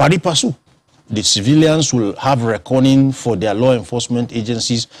 pari passu. The civilians will have reckoning for their law enforcement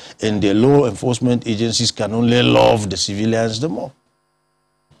agencies, and the law enforcement agencies can only love the civilians the more.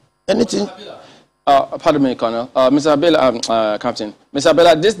 Anything? Pardon me, Colonel. Mr. Abela, Captain. Mr.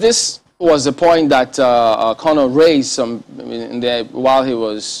 Abela, this was the point that Colonel raised while he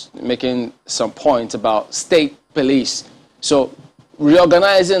was making some points about state police. So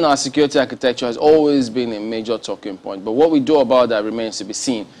reorganizing our security architecture has always been a major talking point. But what we do about that remains to be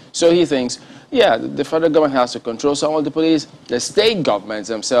seen. So he thinks, yeah, the federal government has to control some of the police. The state governments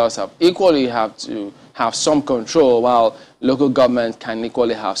themselves have to have some control, while local government can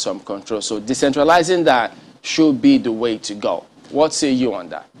equally have some control. So decentralizing that should be the way to go. What say you on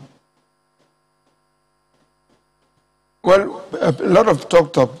that? Well, a lot of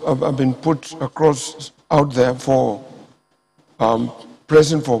talk have been put across out there for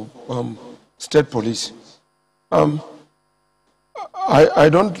present for state police. I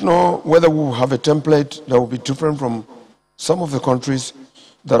don't know whether we will have a template that will be different from some of the countries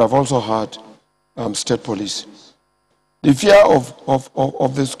that have also had state police. The fear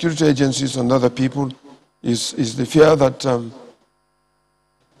of the security agencies and other people is the fear that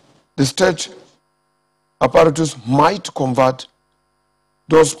the state apparatus might convert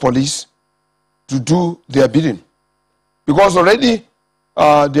those police to do their bidding. Because already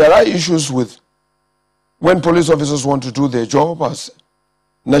there are issues with when police officers want to do their job as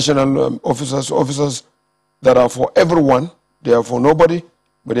national officers that are for everyone. They are for nobody,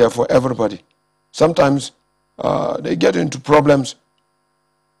 but they are for everybody. Sometimes they get into problems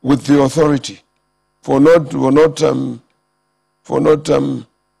with the authority for not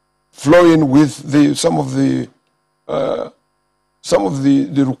flowing with some of the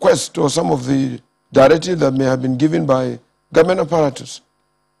requests or some of the directives that may have been given by government apparatus.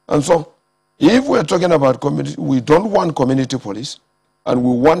 And so, if we're talking about community, we don't want community police, and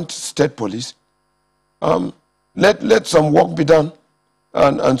we want state police. Let some work be done,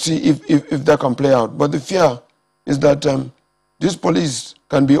 and see if that can play out. But the fear is that this police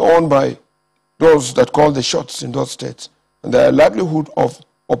can be owned by those that call the shots in those states, and there are likelihood of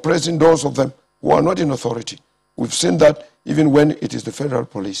oppressing those of them who are not in authority. We've seen that even when it is the federal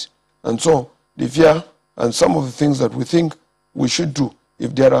police. And so the fear and some of the things that we think we should do,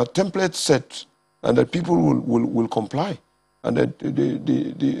 if there are templates set and that people will comply, and that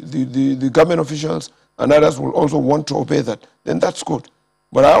the government officials and others will also want to obey that, then that's good.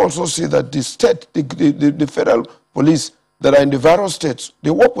 But I also see that the state, the federal police that are in the various states,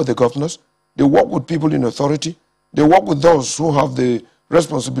 they work with the governors, they work with people in authority, they work with those who have the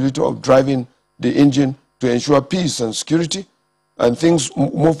responsibility of driving the engine to ensure peace and security, and things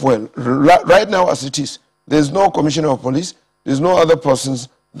move well. Right now, as it is, there's no commissioner of police, there's no other persons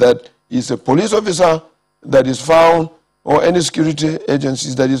that is a police officer that is found, or any security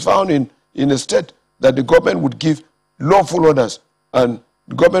agencies that is found in a state that the government would give lawful orders, and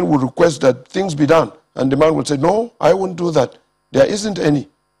the government would request that things be done, and the man would say, no, I won't do that. There isn't any.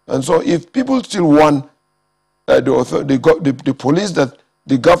 And so if people still want the police that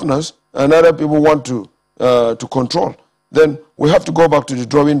the governors and other people want to control, then we have to go back to the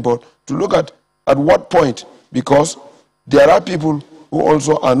drawing board to look at what point, because there are people who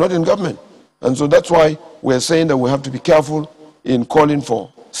also are not in government. And so that's why we're saying that we have to be careful in calling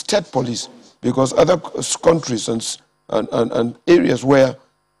for state police, because other countries and areas where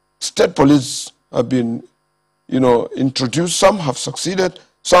state police have been, introduced, some have succeeded,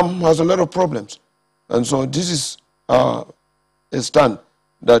 some has a lot of problems. And so this is a stand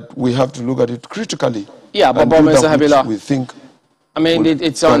that we have to look at it critically. Yeah, but Mr. Habila, we think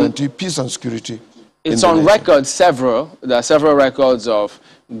it's on guarantee peace and security. It's on record there are several records of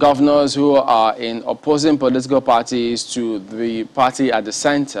governors who are in opposing political parties to the party at the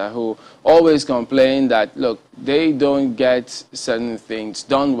center who always complain that, look, they don't get certain things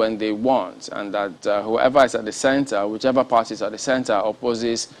done when they want, and that whoever is at the center, whichever party is at the center,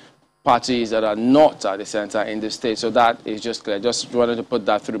 opposes parties that are not at the center in the state. So that is just clear. Just wanted to put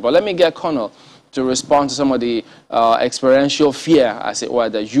that through. But let me get Colonel to respond to some of the experiential fear, as it were,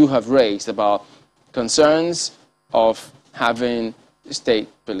 that you have raised about concerns of having state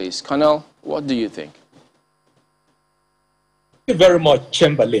police. Colonel, what do you think? Thank you very much,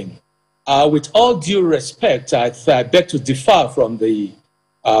 Chamberlain. With all due respect, I beg to differ from the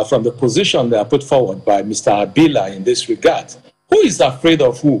position that I put forward by Mr. Habila in this regard. Who is afraid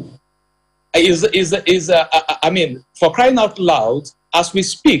of who? I mean, for crying out loud, as we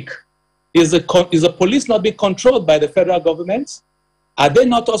speak, is the police not being controlled by the federal government? Are they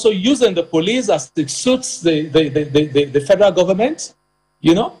not also using the police as it suits the federal government?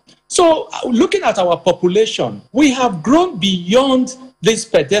 So looking at our population, we have grown beyond this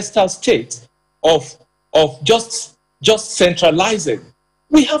pedestal state of just centralizing.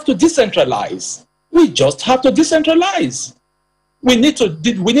 We have to decentralize. We just have to decentralize. We need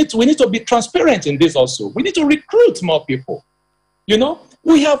to be transparent in this also. We need to recruit more people.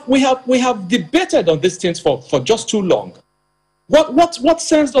 We have debated on these things for just too long. What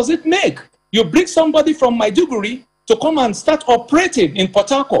sense does it make? You bring somebody from Maiduguri to come and start operating in Port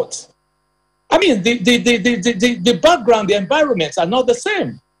Harcourt. I mean, the background, the environments are not the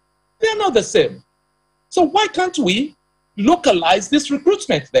same. They are not the same. So why can't we localize this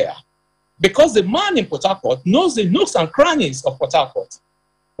recruitment there? Because the man in Port Harcourt knows the nooks and crannies of Port Harcourt.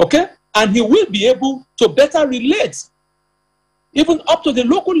 Okay? And he will be able to better relate, even up to the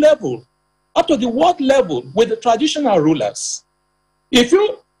local level, up to the ward level with the traditional rulers.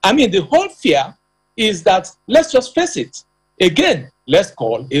 The whole fear is that, let's just face it, again, let's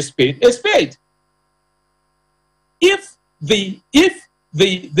call a spade a spade. If the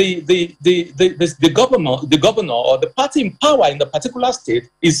governor or the party in power in the particular state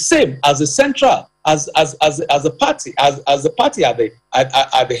is same as the central, as the party at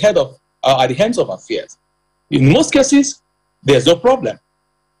the head of at the hands of affairs, in most cases, there's no problem.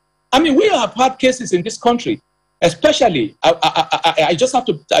 I mean, we have had cases in this country. Especially, I just have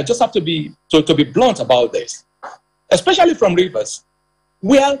to be blunt about this. Especially from Rivers,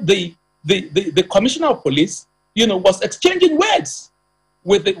 where the commissioner of police, was exchanging words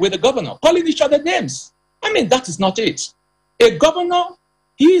with the governor, calling each other names. I mean, that is not it. A governor,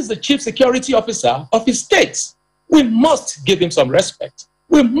 he is the chief security officer of his state. We must give him some respect.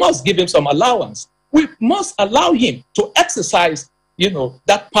 We must give him some allowance. We must allow him to exercise,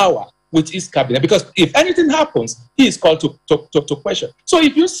 that power with his cabinet, because if anything happens, he is called to question. So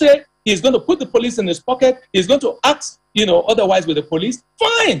if you say he's going to put the police in his pocket, he's going to act, otherwise with the police,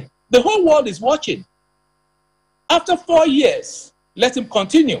 fine. The whole world is watching. After 4 years, let him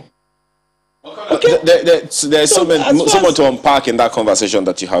continue. Okay. There's so much to unpack in that conversation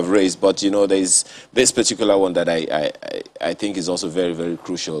that you have raised, but there's this particular one that I think is also very, very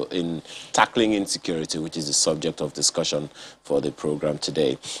crucial in tackling insecurity, which is the subject of discussion for the program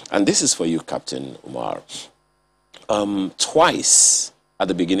today. And this is for you, Captain Umar. Twice at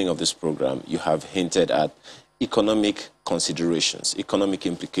the beginning of this program, you have hinted at economic considerations, economic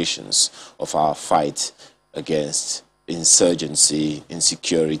implications of our fight against insurgency,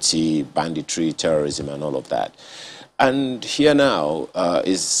 insecurity, banditry, terrorism, and all of that. And here now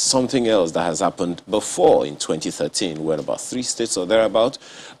is something else that has happened before in 2013, when about 3 states or thereabout,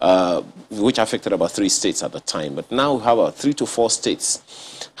 which affected about 3 states at the time. But now we have about 3 to 4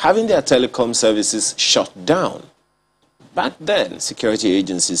 states having their telecom services shut down. Back then, security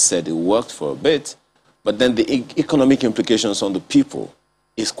agencies said it worked for a bit, but then the economic implications on the people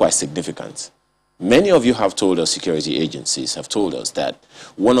is quite significant. Many of you have told us, security agencies have told us, that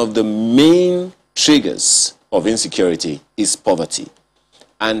one of the main triggers of insecurity is poverty.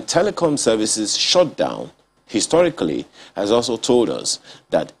 And telecom services shut down, historically, has also told us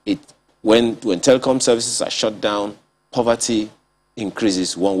that when telecom services are shut down, poverty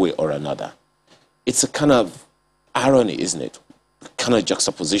increases one way or another. It's a kind of irony, isn't it? Kind of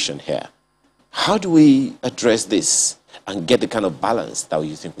juxtaposition here. How do we address this and get the kind of balance that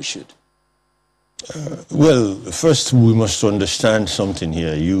you think we should? Well, first we must understand something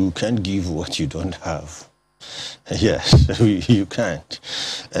here. You can't give what you don't have. Yes, you can't.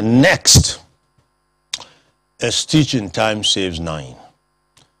 And next, a stitch in time saves 9.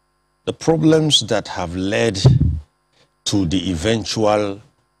 The problems that have led to the eventual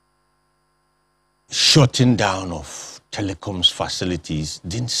shutting down of telecoms facilities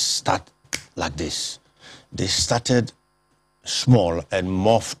didn't start like this. They started small and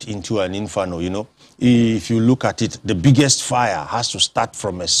morphed into an inferno. You know, if you look at it, the biggest fire has to start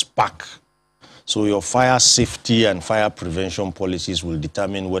from a spark. So your fire safety and fire prevention policies will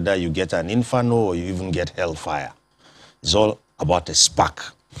determine whether you get an inferno or you even get hellfire. It's all about a spark.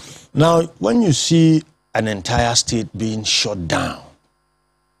 Now, when you see an entire state being shut down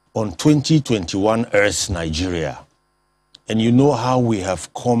on 2021 Earth Nigeria, and you know how we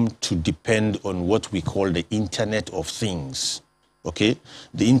have come to depend on what we call the Internet of Things, okay?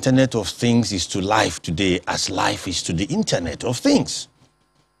 The Internet of Things is to life today as life is to the Internet of Things.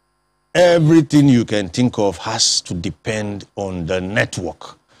 Everything you can think of has to depend on the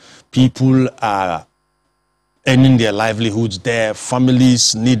network. People are earning their livelihoods there.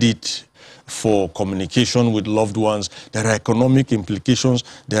 Families need it for communication with loved ones. There are economic implications.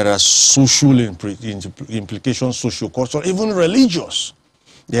 There are social implications, socio-cultural, even religious.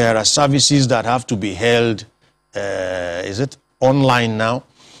 There are services that have to be held, online now?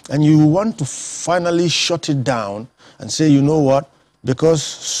 And you want to finally shut it down and say, you know what? Because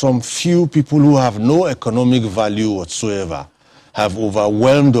some few people who have no economic value whatsoever have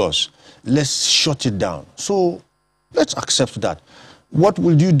overwhelmed us, let's shut it down. So let's accept that. What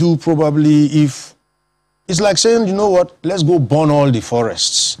will you do probably if, it's like saying, you know what, let's go burn all the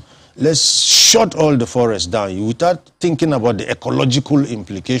forests. Let's shut all the forests down without thinking about the ecological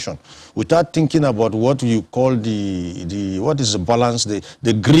implication, without thinking about what you call what is the balance,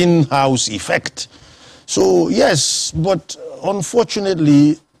 the greenhouse effect. So yes, but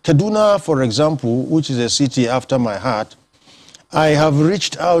unfortunately, Kaduna, for example, which is a city after my heart, I have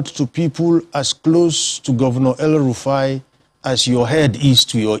reached out to people as close to Governor El Rufai as your head is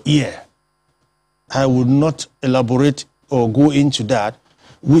to your ear. I would not elaborate or go into that,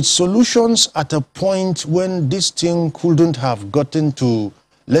 with solutions at a point when this thing couldn't have gotten to,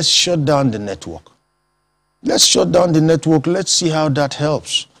 let's shut down the network. Let's shut down the network, let's see how that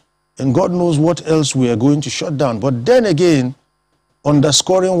helps. And God knows what else we are going to shut down. But then again,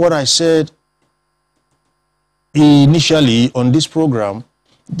 underscoring what I said initially on this program,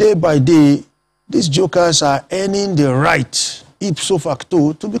 day by day, these jokers are earning the right, ipso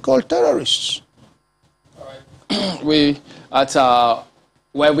facto, to be called terrorists. All right. We, at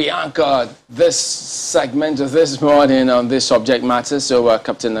where we anchor this segment of this morning on this subject matter, so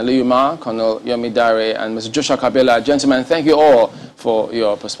Captain Ali Umar, Colonel Yomi Dare, and Mr. Joshua Kabila, gentlemen, thank you all for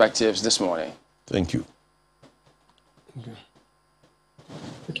your perspectives this morning. Thank you.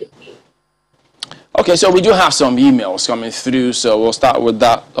 Okay, so we do have some emails coming through, so we'll start with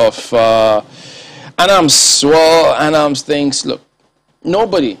that of Anams. Well, Anams thinks, look,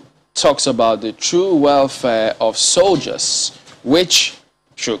 nobody talks about the true welfare of soldiers, which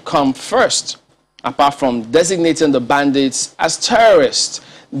should come first, apart from designating the bandits as terrorists.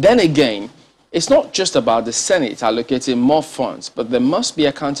 Then again, it's not just about the Senate allocating more funds, but there must be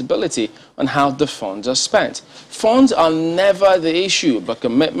accountability on how the funds are spent. Funds are never the issue, but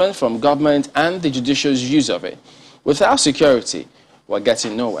commitment from government and the judicial's use of it. Without security, we're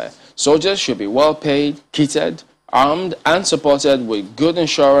getting nowhere. Soldiers should be well paid, kitted, armed, and supported with good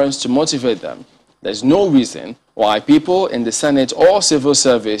insurance to motivate them. There's no reason why people in the Senate or civil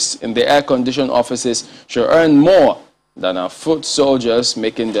service in the air-conditioned offices should earn more than our foot soldiers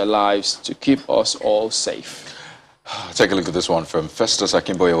making their lives to keep us all safe. Take a look at this one from Festus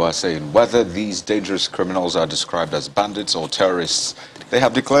Akimboyewa saying, whether these dangerous criminals are described as bandits or terrorists, they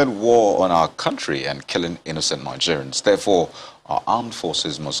have declared war on our country and killing innocent Nigerians. Therefore, our armed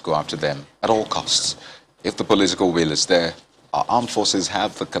forces must go after them at all costs. If the political will is there, our armed forces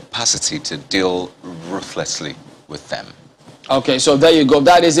have the capacity to deal ruthlessly with them. Okay, so there you go.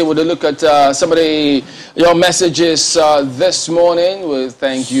 That is it. We'll look at your messages this morning. We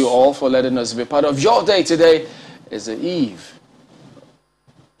thank you all for letting us be part of your day. Today is the eve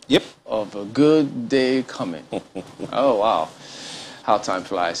of a good day coming. Oh, wow. How time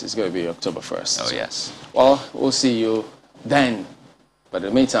flies. It's going to be October 1st. Oh, yes. Well, we'll see you then. But in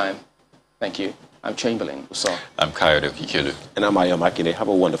the meantime, thank you. I'm Chamberlain. I'm Coyote Kikulu. And I'm Ayo Makine. Have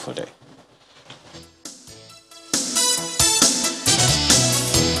a wonderful day.